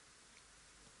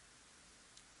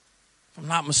 If I'm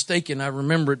not mistaken, I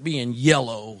remember it being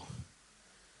yellow.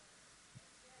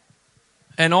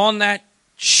 And on that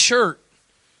shirt,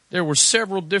 there were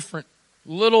several different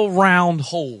little round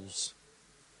holes.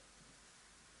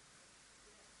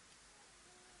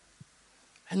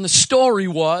 And the story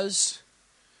was,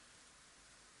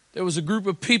 there was a group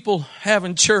of people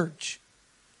having church.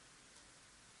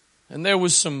 And there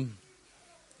was some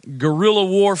guerrilla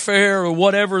warfare or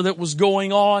whatever that was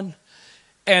going on.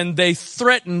 And they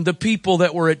threatened the people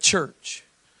that were at church.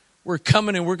 We're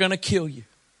coming and we're going to kill you.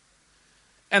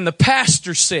 And the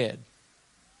pastor said,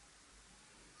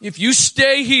 if you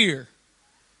stay here,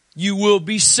 you will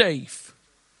be safe.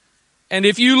 And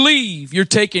if you leave, you're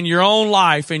taking your own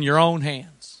life in your own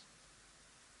hands.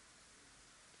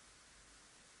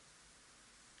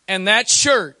 And that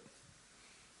shirt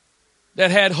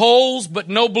that had holes but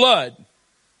no blood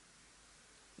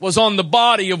was on the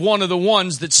body of one of the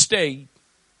ones that stayed.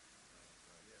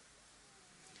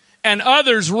 And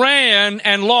others ran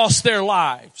and lost their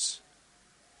lives.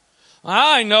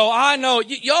 I know.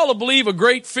 Y'all will believe a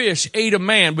great fish ate a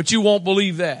man, but you won't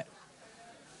believe that.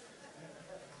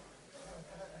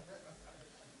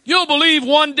 You'll believe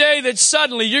one day that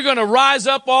suddenly you're going to rise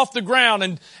up off the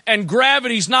ground and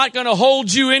gravity's not going to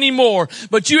hold you anymore.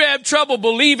 But you have trouble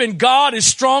believing God is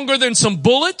stronger than some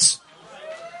bullets?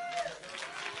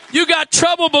 You got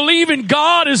trouble believing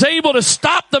God is able to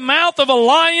stop the mouth of a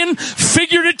lion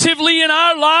figuratively in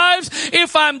our lives?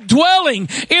 If I'm dwelling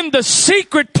in the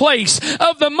secret place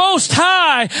of the Most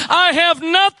High, I have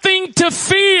nothing to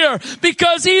fear,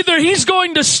 because either He's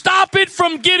going to stop it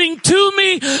from getting to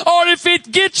me, or if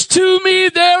it gets to me,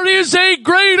 there is a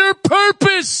greater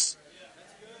purpose.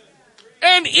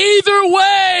 And either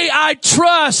way, I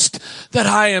trust that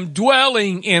I am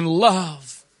dwelling in love.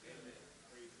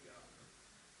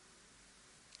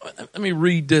 Let me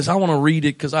read this. I want to read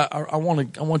it because I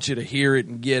want you to hear it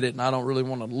and get it, and I don't really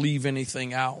want to leave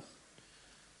anything out.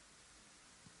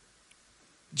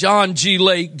 John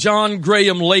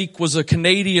Graham Lake was a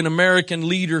Canadian-American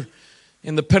leader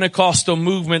in the Pentecostal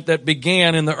movement that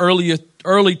began in the early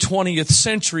 20th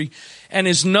century and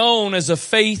is known as a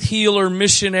faith healer,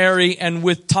 missionary, and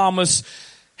with Thomas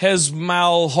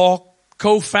Hesmalhawk,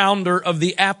 co-founder of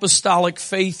the Apostolic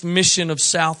Faith Mission of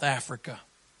South Africa.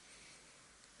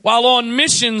 While on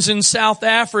missions in South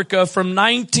Africa from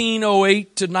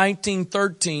 1908 to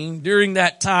 1913, during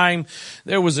that time,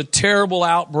 there was a terrible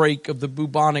outbreak of the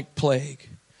bubonic plague.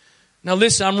 Now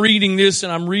listen, I'm reading this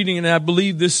and I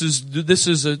believe this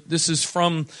is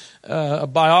from a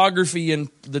biography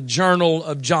in the Journal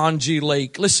of John G.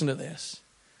 Lake. Listen to this.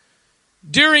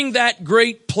 During that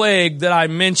great plague that I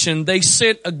mentioned, they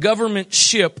sent a government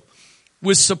ship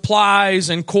with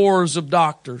supplies and a corps of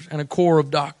doctors.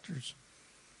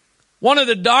 One of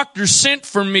the doctors sent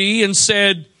for me and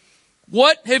said,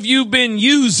 "What have you been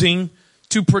using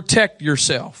to protect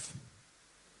yourself?"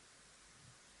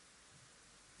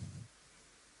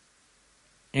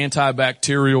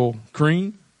 Antibacterial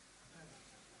cream?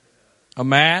 A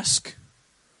mask?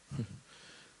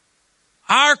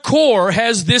 Our corps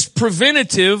has this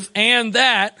preventative and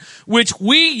that which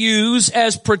we use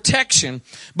as protection.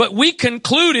 But we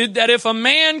concluded that if a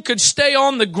man could stay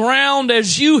on the ground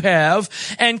as you have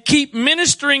and keep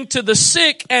ministering to the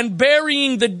sick and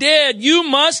burying the dead, you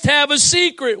must have a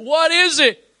secret. What is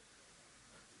it?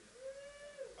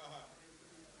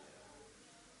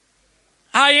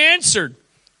 I answered,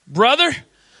 "Brother,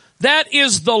 that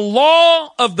is the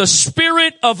law of the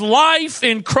Spirit of life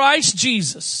in Christ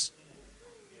Jesus.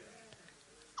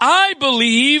 I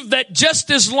believe that just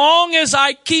as long as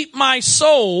I keep my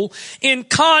soul in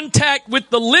contact with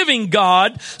the living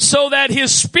God so that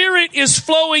His Spirit is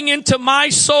flowing into my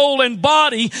soul and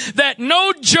body, that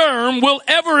no germ will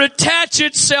ever attach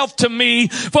itself to me,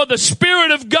 for the Spirit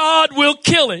of God will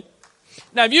kill it.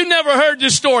 Now, if you've never heard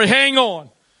this story, hang on.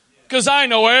 Because I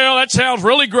know, well, that sounds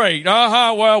really great.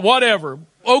 Well, whatever.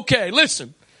 Okay,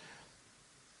 listen.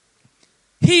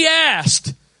 He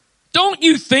asked, don't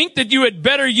you think that you had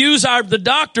better use the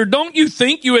doctor, don't you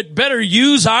think you had better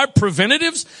use our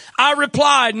preventatives? I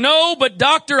replied, no, but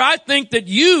doctor, I think that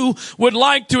you would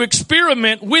like to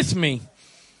experiment with me.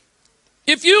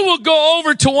 If you will go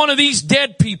over to one of these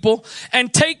dead people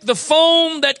and take the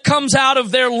foam that comes out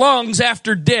of their lungs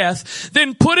after death,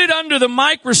 then put it under the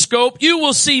microscope, you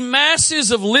will see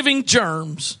masses of living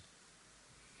germs.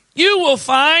 You will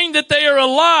find that they are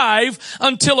alive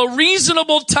until a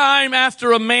reasonable time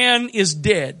after a man is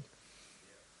dead.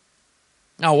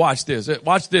 Now watch this.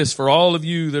 Watch this for all of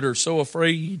you that are so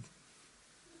afraid.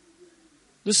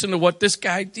 Listen to what this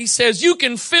guy, he says, you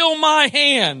can fill my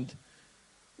hand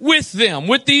with them,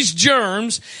 with these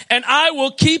germs, and I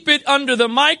will keep it under the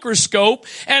microscope,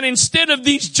 and instead of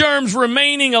these germs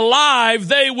remaining alive,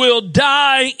 they will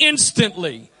die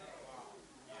instantly.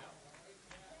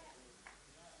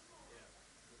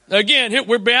 Again,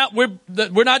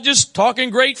 we're not just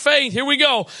talking great faith. Here we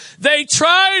go. They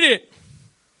tried it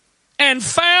and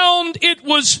found it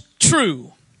was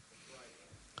true.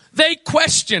 They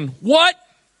questioned, what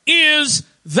is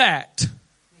that?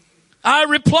 I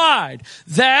replied,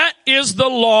 that is the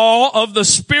law of the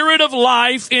Spirit of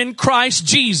life in Christ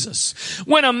Jesus.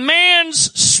 When a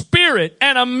man's spirit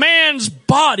and a man's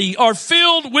body are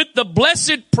filled with the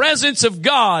blessed presence of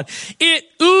God, it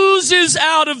oozes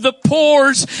out of the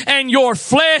pores and your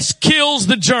flesh kills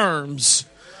the germs.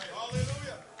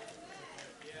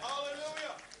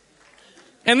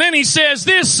 And then he says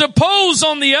this, suppose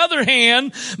on the other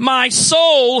hand, my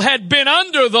soul had been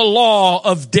under the law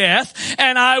of death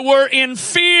and I were in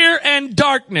fear and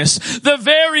darkness. The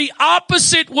very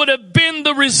opposite would have been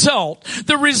the result.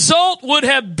 The result would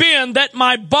have been that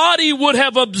my body would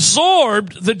have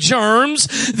absorbed the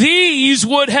germs. These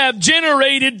would have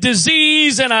generated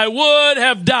disease and I would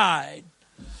have died.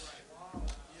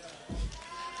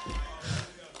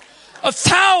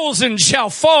 1,000 shall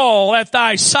fall at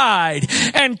thy side,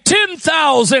 and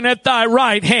 10,000 at thy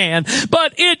right hand,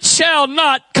 but it shall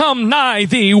not come nigh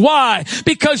thee. Why?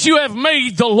 Because you have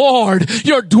made the Lord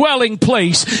your dwelling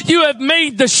place. You have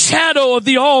made the shadow of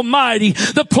the Almighty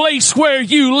the place where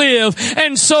you live.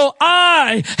 And so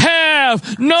I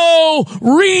have no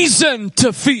reason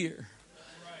to fear.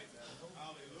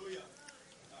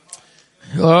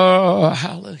 Oh,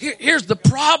 hallelujah. Here's the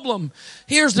problem.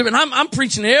 And I'm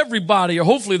preaching to everybody, or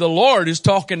hopefully the Lord is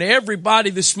talking to everybody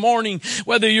this morning,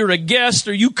 whether you're a guest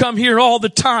or you come here all the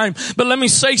time. But let me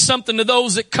say something to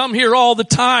those that come here all the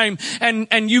time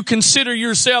and you consider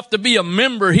yourself to be a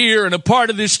member here and a part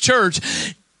of this church.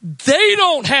 They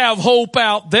don't have hope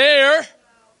out there.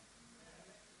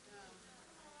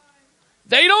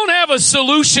 They don't have a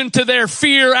solution to their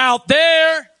fear out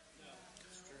there.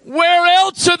 Where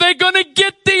else are they going to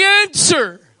get the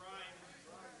answer?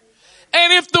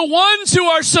 And if the ones who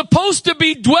are supposed to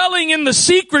be dwelling in the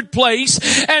secret place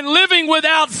and living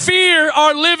without fear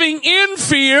are living in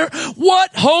fear,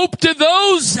 what hope do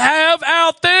those have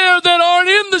out there that aren't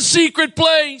in the secret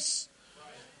place?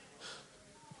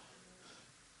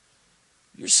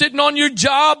 You're sitting on your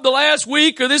job the last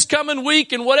week or this coming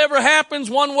week, and whatever happens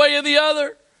one way or the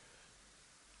other,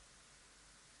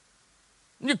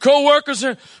 your coworkers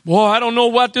are, boy, I don't know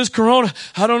what this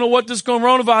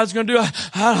coronavirus is going to do.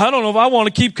 I don't know if I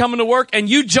want to keep coming to work. And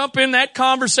you jump in that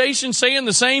conversation saying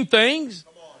the same things.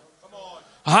 Come on.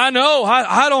 I know.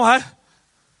 I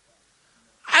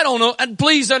don't know. And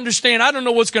please understand, I don't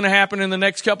know what's going to happen in the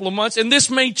next couple of months. And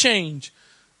this may change.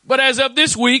 But as of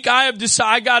this week,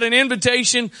 I got an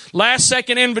invitation, last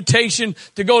second invitation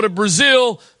to go to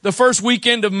Brazil the first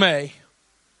weekend of May.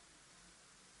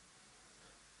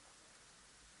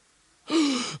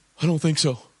 I don't think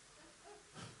so.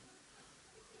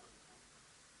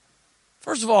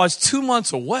 First of all, it's 2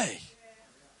 months away.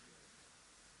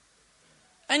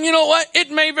 And you know what? It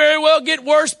may very well get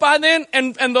worse by then,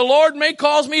 and the Lord may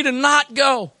cause me to not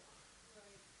go.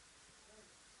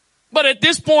 But at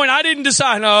this point, I didn't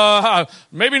decide,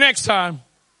 maybe next time.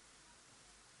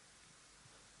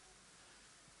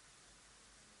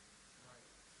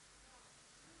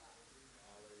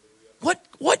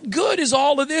 What good is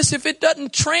all of this if it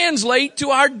doesn't translate to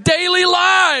our daily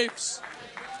lives?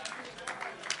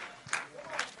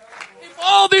 If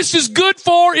all this is good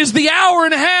for is the hour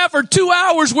and a half or 2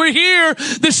 hours we're here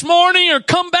this morning or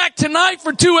come back tonight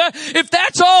for 2 hours, if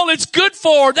that's all it's good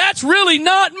for, that's really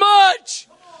not much.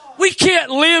 We can't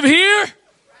live here.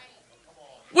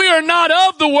 We are not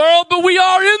of the world, but we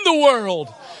are in the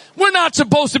world. We're not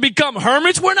supposed to become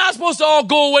hermits. We're not supposed to all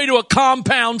go away to a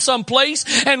compound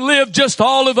someplace and live just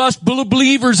all of us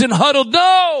believers and huddled.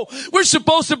 No, we're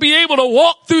supposed to be able to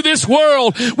walk through this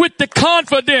world with the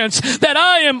confidence that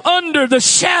I am under the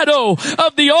shadow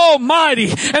of the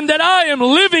Almighty and that I am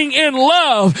living in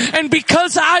love. And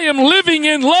because I am living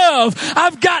in love,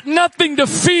 I've got nothing to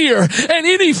fear. And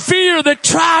any fear that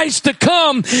tries to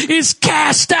come is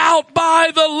cast out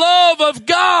by the love of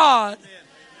God.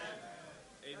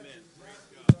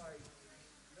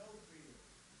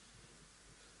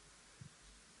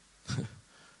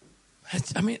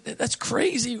 That's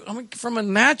crazy. From a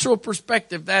natural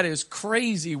perspective, that is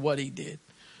crazy what he did.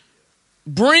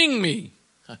 Bring me.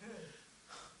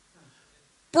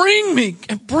 Bring me.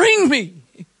 Bring me.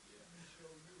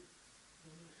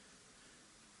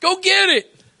 Go get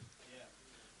it.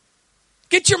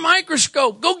 Get your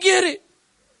microscope. Go get it.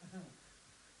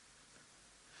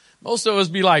 Most of us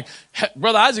be like, hey,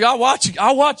 Brother Isaac, I'll watch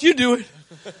you do it.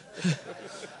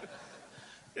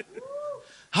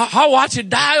 I'll watch it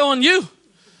die on you.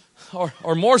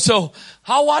 Or more so,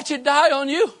 I'll watch it die on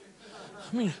you.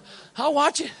 I'll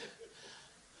watch it.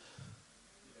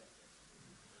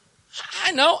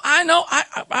 I know.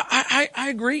 I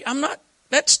agree. I'm not,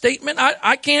 that statement,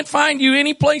 I can't find you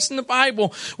any place in the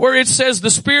Bible where it says the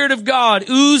Spirit of God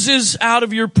oozes out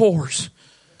of your pores.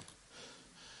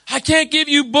 I can't give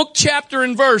you book, chapter,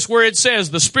 and verse where it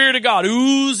says the Spirit of God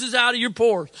oozes out of your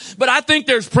pores. But I think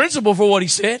there's principle for what he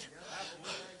said.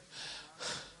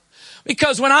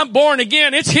 Because when I'm born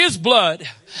again, it's His blood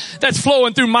that's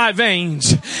flowing through my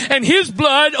veins. And His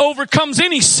blood overcomes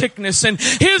any sickness. And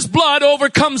His blood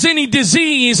overcomes any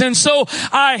disease. And so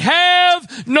I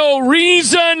have no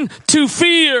reason to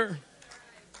fear.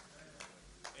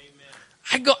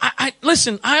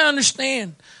 Listen, I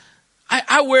understand.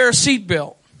 I wear a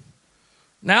seatbelt.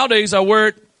 Nowadays I wear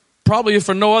it probably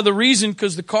for no other reason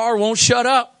because the car won't shut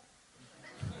up.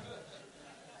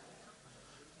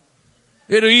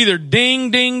 It'll either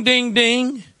ding, ding, ding,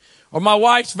 ding, or my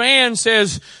wife's van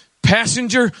says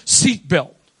passenger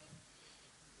seatbelt.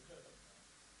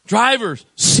 Driver's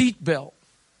seatbelt.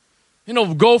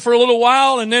 Go for a little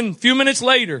while and then a few minutes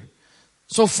later.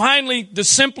 So finally, the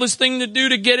simplest thing to do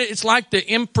to get it, it's like the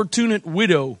importunate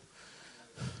widow.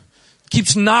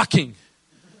 Keeps knocking.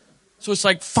 So it's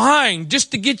like, fine,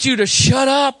 just to get you to shut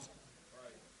up.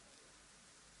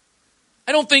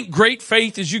 I don't think great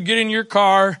faith is you get in your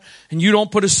car and you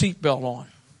don't put a seatbelt on.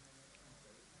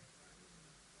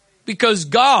 Because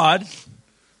God,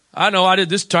 I know I did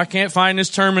this, I can't find this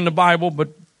term in the Bible, but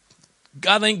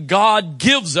I think God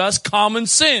gives us common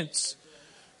sense.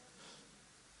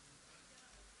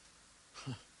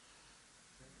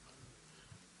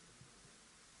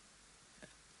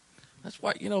 That's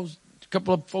why, a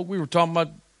couple of folk we were talking about,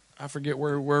 I forget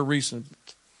where recent.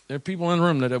 There are people in the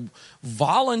room that have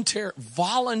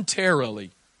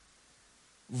voluntarily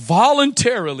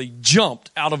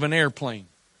jumped out of an airplane.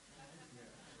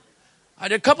 I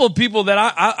had a couple of people that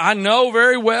I know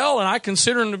very well, and I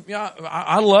consider them,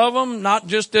 I love them, not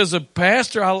just as a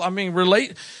pastor.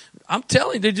 Relate. I'm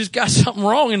telling you, they just got something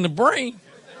wrong in the brain.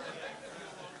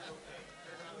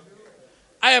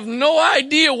 I have no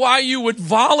idea why you would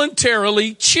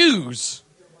voluntarily choose.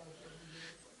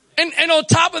 And on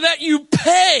top of that, you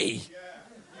pay.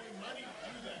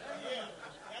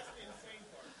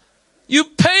 You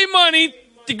pay money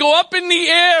to go up in the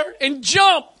air and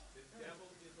jump.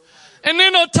 And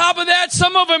then on top of that,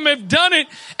 some of them have done it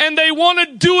and they want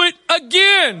to do it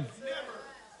again.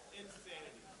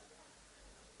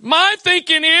 My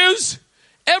thinking is,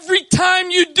 every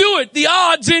time you do it, the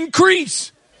odds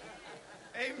increase.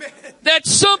 Amen. That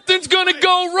something's going to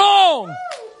go wrong.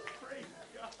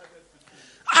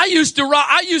 I used to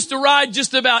ride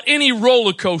just about any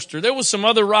roller coaster. There was some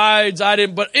other rides I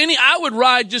didn't, but I would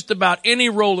ride just about any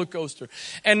roller coaster.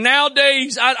 And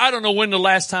nowadays, I don't know when the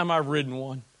last time I've ridden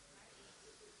one.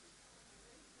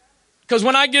 Because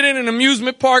when I get in an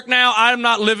amusement park now, I'm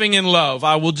not living in love.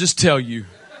 I will just tell you.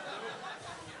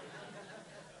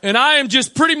 And I am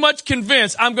just pretty much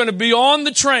convinced I'm going to be on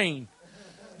the train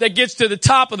that gets to the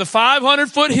top of the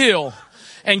 500-foot hill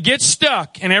and get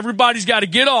stuck, and everybody's got to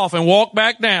get off and walk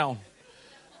back down.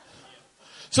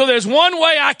 So there's one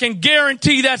way I can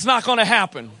guarantee that's not going to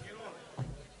happen.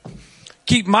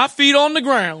 Keep my feet on the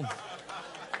ground.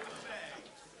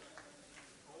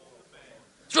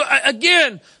 So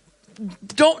again,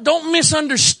 don't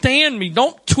misunderstand me.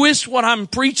 Don't twist what I'm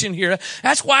preaching here.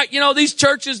 That's why, these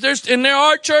churches, there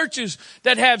are churches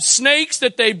that have snakes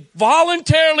that they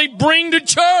voluntarily bring to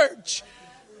church.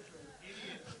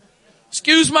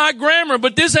 Excuse my grammar,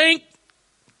 but this ain't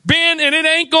been and it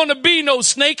ain't going to be no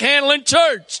snake handling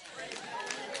church.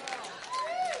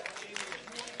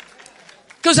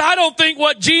 Because I don't think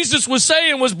what Jesus was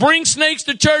saying was bring snakes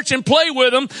to church and play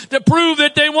with them to prove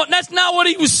that they want. That's not what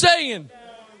he was saying.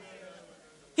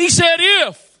 He said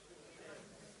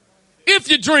if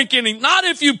you drink any, not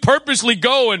if you purposely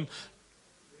go and,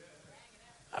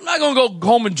 I'm not going to go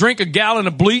home and drink a gallon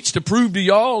of bleach to prove to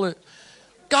y'all that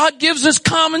God gives us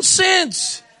common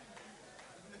sense.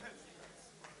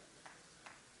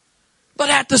 But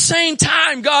at the same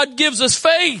time, God gives us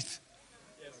faith.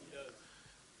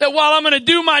 That while I'm going to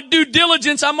do my due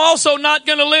diligence, I'm also not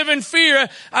going to live in fear.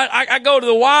 I go to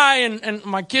the Y and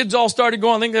my kids all started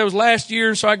going. I think that was last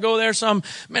year. So I go there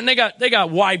man, they got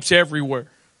wipes everywhere.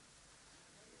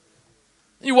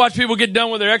 You watch people get done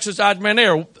with their exercise, man,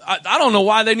 I don't know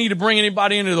why they need to bring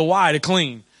anybody into the Y to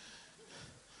clean.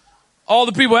 All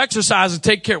the people exercise and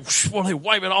take care. Well, they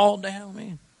wipe it all down,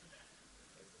 man.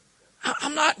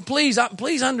 I'm not, please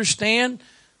understand.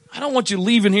 I don't want you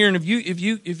leaving here, and if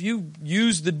you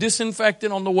use the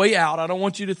disinfectant on the way out, I don't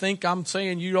want you to think I'm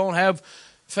saying you don't have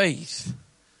faith.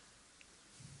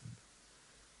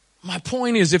 My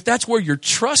point is, if that's where your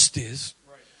trust is,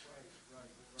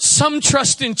 some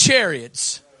trust in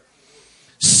chariots,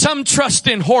 some trust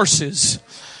in horses,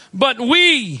 but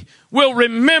we will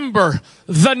remember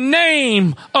the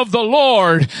name of the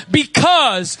Lord,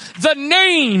 because the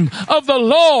name of the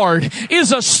Lord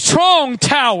is a strong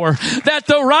tower that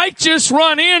the righteous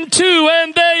run into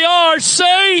and they are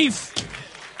safe.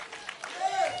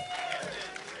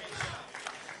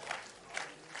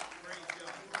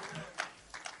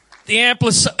 The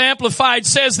Amplified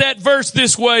says that verse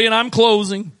this way, and I'm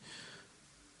closing.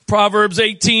 Proverbs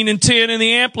 18:10 in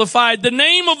the Amplified. The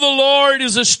name of the Lord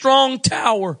is a strong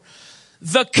tower.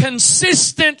 The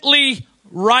consistently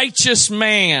righteous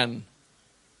man.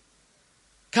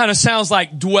 Kind of sounds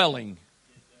like dwelling,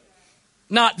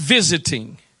 not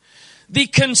visiting. The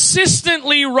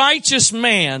consistently righteous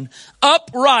man,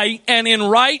 upright and in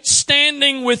right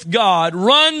standing with God,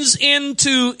 runs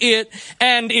into it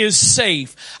and is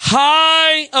safe,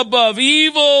 high above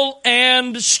evil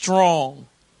and strong.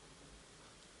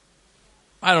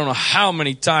 I don't know how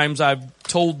many times I've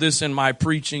told this in my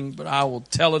preaching, but I will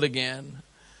tell it again.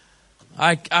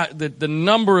 The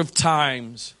number of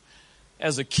times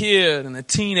as a kid and a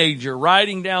teenager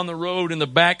riding down the road in the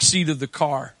back seat of the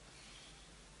car,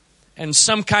 and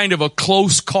some kind of a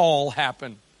close call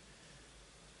happened.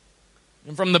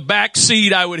 And from the back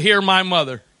seat, I would hear my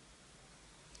mother,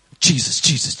 Jesus,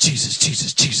 Jesus, Jesus,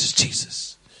 Jesus, Jesus,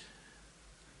 Jesus.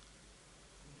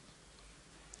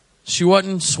 She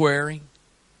wasn't swearing.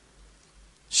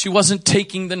 She wasn't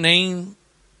taking the name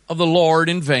of the Lord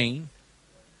in vain.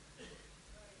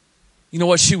 You know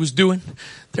what she was doing?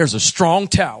 There's a strong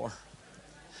tower.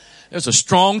 There's a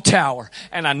strong tower,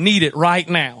 and I need it right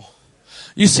now.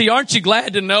 You see, aren't you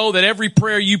glad to know that every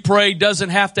prayer you pray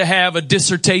doesn't have to have a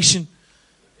dissertation?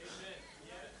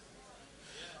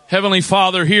 Heavenly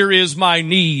Father, here is my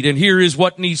need, and here is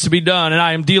what needs to be done, and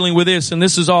I am dealing with this, and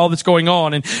this is all that's going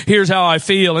on, and here's how I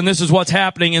feel, and this is what's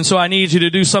happening, and so I need you to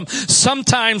do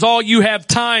sometimes all you have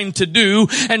time to do,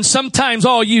 and sometimes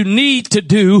all you need to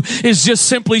do is just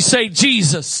simply say,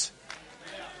 Jesus.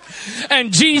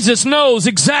 And Jesus knows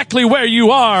exactly where you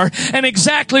are and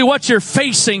exactly what you're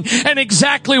facing and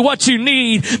exactly what you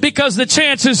need, because the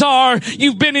chances are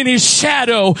you've been in his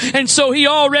shadow, and so he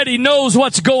already knows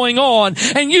what's going on.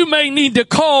 And you may need to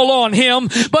call on him,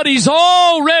 but he's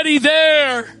already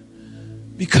there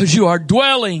because you are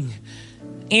dwelling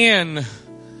in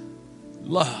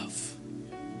love.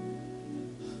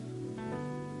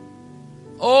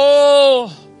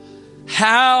 Oh,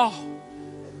 how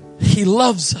he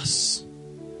loves us.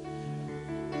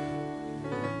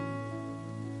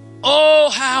 Oh,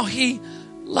 how he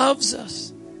loves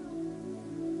us.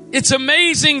 It's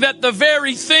amazing that the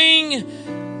very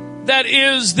thing that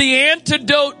is the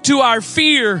antidote to our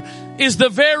fear is the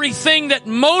very thing that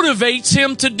motivates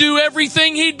him to do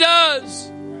everything he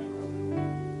does.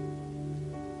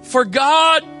 For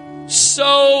God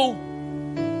so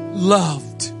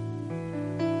loved.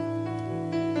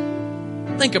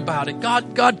 Think about it.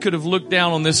 God could have looked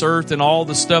down on this earth and all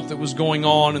the stuff that was going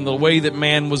on and the way that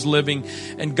man was living.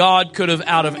 And God could have,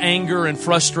 out of anger and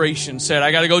frustration, said,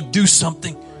 I got to go do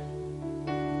something.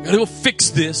 I got to go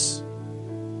fix this.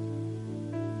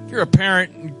 If you're a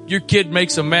parent, your kid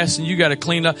makes a mess and you got to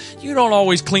clean up. You don't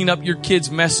always clean up your kids'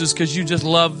 messes because you just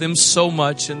love them so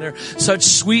much and they're such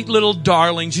sweet little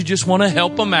darlings. You just want to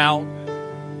help them out.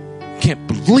 Can't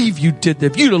believe you did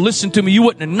that. If you'd have listened to me, you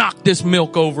wouldn't have knocked this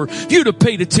milk over. If you'd have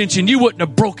paid attention, you wouldn't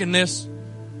have broken this.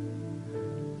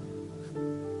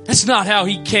 That's not how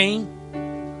he came.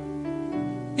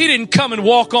 He didn't come and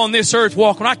walk on this earth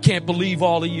walking. I can't believe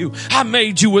all of you. I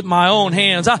made you with my own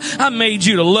hands. I made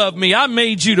you to love me. I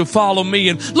made you to follow me.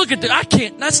 And look at that. I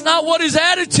can't. That's not what his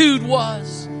attitude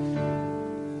was.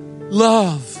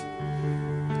 Love.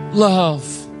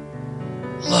 Love.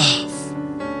 Love.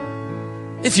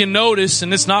 If you notice,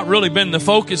 and it's not really been the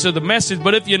focus of the message,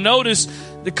 but if you notice,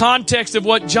 the context of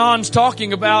what John's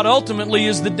talking about ultimately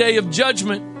is the day of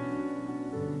judgment.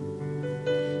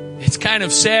 It's kind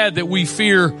of sad that we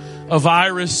fear a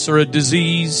virus or a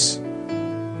disease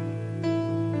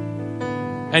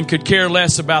and could care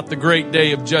less about the great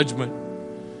day of judgment.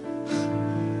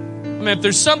 I mean, if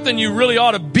there's something you really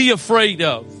ought to be afraid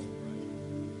of,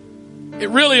 it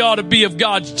really ought to be of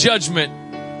God's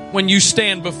judgment when you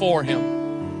stand before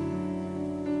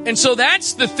Him. And so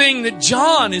that's the thing that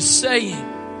John is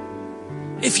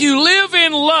saying. If you live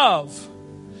in love,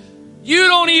 you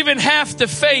don't even have to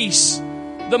face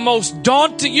the most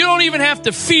daunting, you don't even have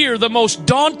to fear the most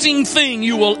daunting thing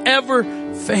you will ever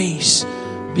face,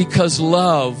 because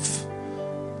love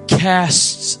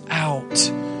casts out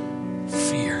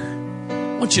fear.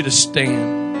 I want you to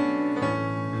stand.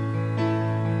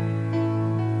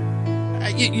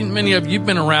 Many of you have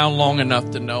been around long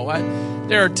enough to know.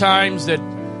 There are times that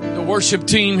the worship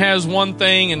team has one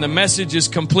thing and the message is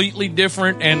completely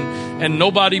different, and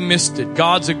nobody missed it.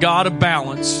 God's a God of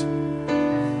balance.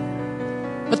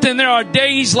 But then there are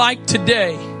days like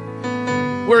today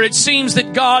where it seems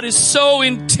that God is so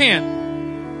intent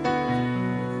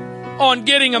on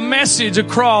getting a message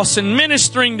across and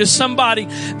ministering to somebody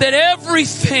that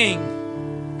everything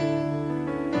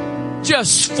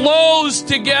just flows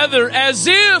together as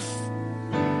if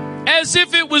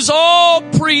it was all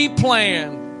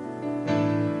pre-planned.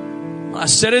 I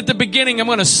said it at the beginning, I'm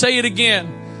going to say it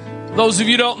again. Those of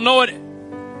you who don't know it,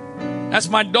 that's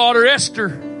my daughter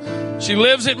Esther. She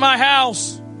lives at my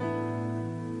house.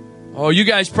 Oh, you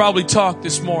guys probably talked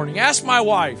this morning. Ask my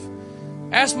wife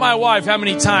how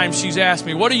many times she's asked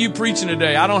me, what are you preaching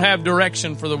today? I don't have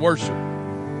direction for the worship.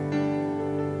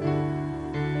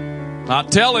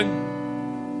 Not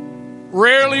telling.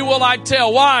 Rarely will I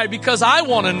tell. Why? Because I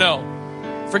want to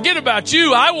know. Forget about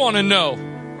you. I want to know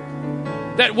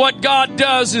that what God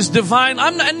does is divine.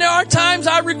 And there are times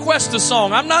I request a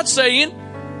song. I'm not saying.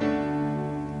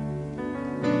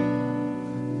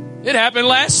 It happened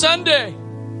last Sunday.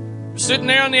 Sitting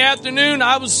there in the afternoon,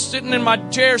 I was sitting in my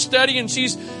chair studying.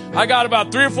 I got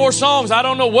about 3 or 4 songs. I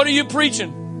don't know. What are you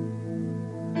preaching?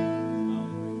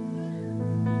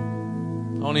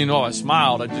 I don't even know. I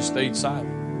smiled. I just stayed silent.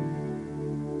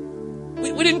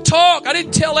 We didn't talk. I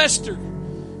didn't tell Esther,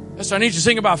 I need you to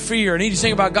sing about fear. I need you to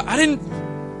sing about God.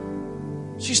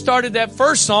 She started that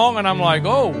first song and I'm like,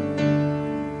 oh,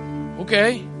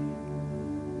 okay.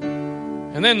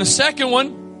 And then the second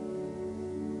one,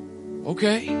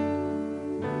 okay.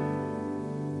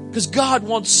 Because God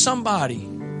wants somebody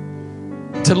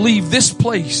to leave this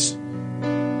place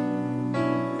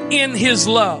in His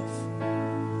love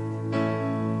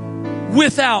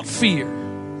without fear.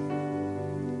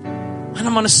 And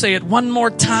I'm going to say it one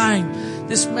more time.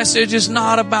 This message is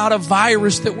not about a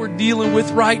virus that we're dealing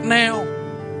with right now.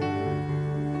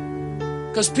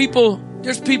 Because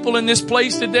there's people in this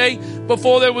place today,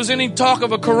 before there was any talk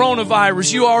of a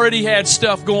coronavirus, you already had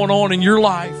stuff going on in your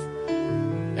life.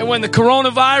 And when the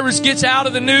coronavirus gets out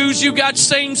of the news, you got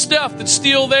same stuff that's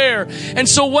still there. And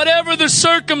so whatever the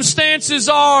circumstances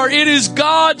are, it is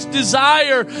God's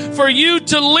desire for you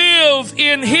to live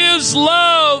in His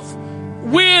love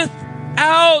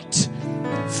without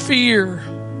fear.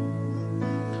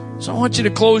 So I want you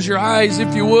to close your eyes,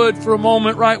 if you would, for a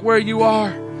moment right where you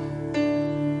are.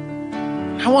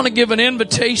 I want to give an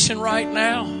invitation right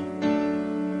now.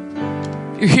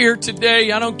 If you're here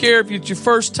today, I don't care if it's your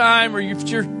first time or if it's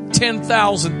your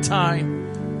 10,000th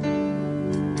time.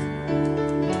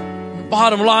 The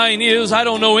bottom line is, I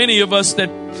don't know any of us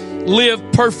that live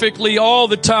perfectly all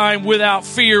the time without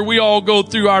fear. We all go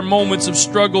through our moments of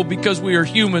struggle because we are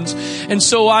humans. And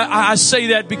so I say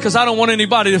that because I don't want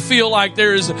anybody to feel like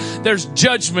there's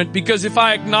judgment, because if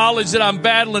I acknowledge that I'm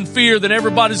battling fear, then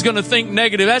everybody's going to think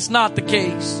negative. That's not the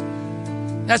case.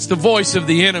 That's the voice of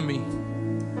the enemy.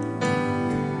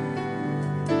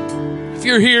 If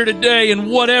you're here today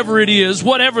and whatever it is,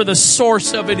 whatever the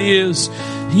source of it is,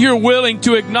 you're willing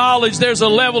to acknowledge there's a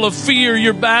level of fear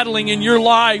you're battling in your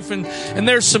life, and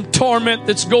there's some torment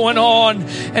that's going on,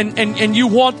 and you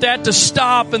want that to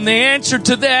stop. And the answer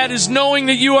to that is knowing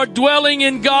that you are dwelling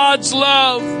in God's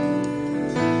love.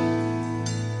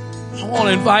 I want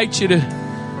to invite you to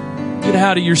get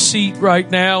out of your seat right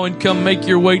now and come make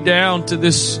your way down to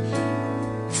this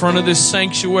front of this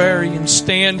sanctuary and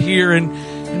stand here.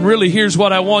 And really, here's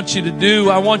what I want you to do.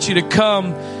 I want you to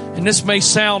come. And this may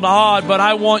sound odd, but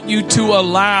I want you to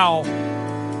allow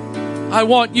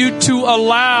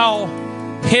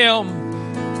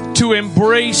Him to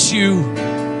embrace you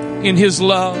in His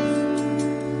love.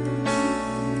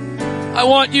 I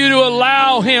want you to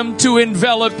allow Him to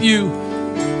envelop you.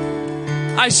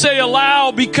 I say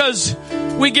allow because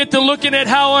we get to looking at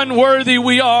how unworthy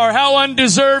we are, how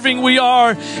undeserving we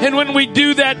are. And when we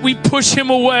do that, we push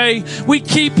Him away. We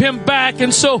keep Him back.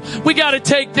 And so we got to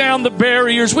take down the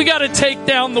barriers. We got to take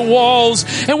down the walls.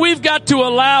 And we've got to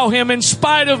allow Him, in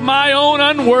spite of my own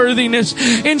unworthiness,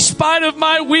 in spite of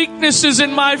my weaknesses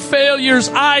and my failures,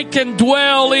 I can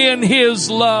dwell in His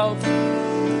love.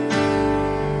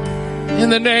 In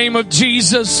the name of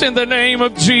Jesus, in the name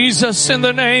of Jesus, in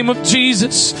the name of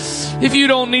Jesus. If you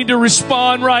don't need to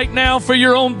respond right now for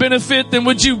your own benefit, then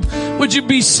would you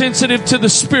be sensitive to the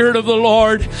Spirit of the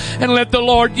Lord and let the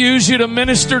Lord use you to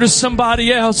minister to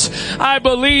somebody else? I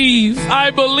believe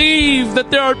that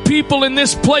there are people in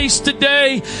this place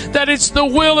today that it's the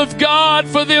will of God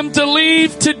for them to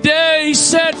leave today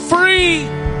set free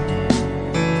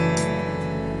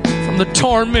from the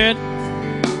torment,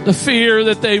 the fear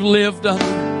that they've lived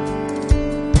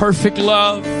under. Perfect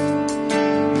love.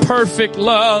 Perfect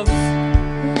love.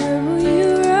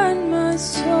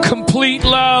 Complete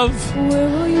love.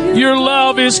 Your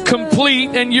love is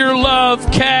complete, and your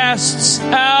love casts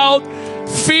out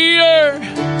fear.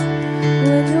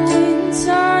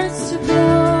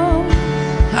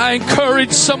 I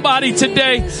encourage somebody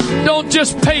today, don't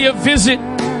just pay a visit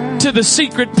to the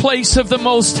secret place of the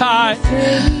Most High.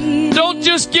 Don't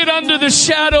just get under the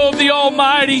shadow of the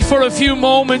Almighty for a few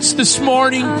moments this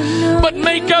morning, but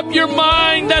make up your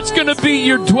mind that's going to be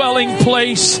your dwelling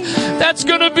place. That's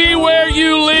going to be where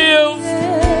you live.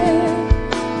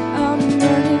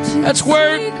 That's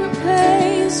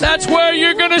where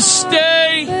you're going to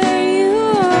stay.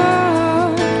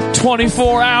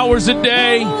 24 hours a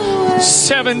day,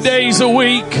 7 days a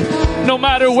week. No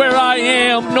matter where I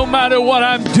am, no matter what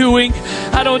I'm doing,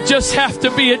 I don't just have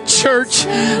to be at church.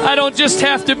 I don't just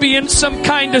have to be in some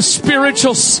kind of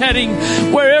spiritual setting.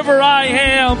 Wherever I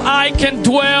am, I can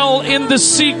dwell in the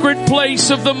secret place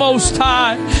of the Most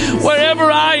High.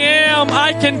 Wherever I am,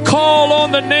 I can call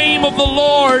on the name of the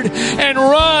Lord and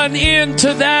run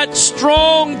into that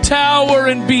strong tower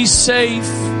and be safe.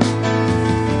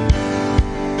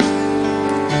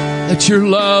 Let your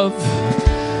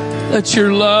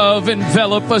love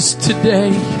envelop us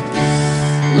today.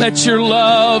 Let your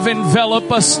love envelop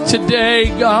us today,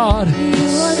 God.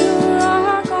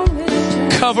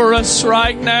 Cover us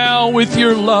right now with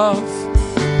your love.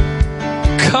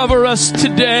 Cover us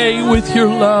today with your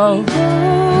love.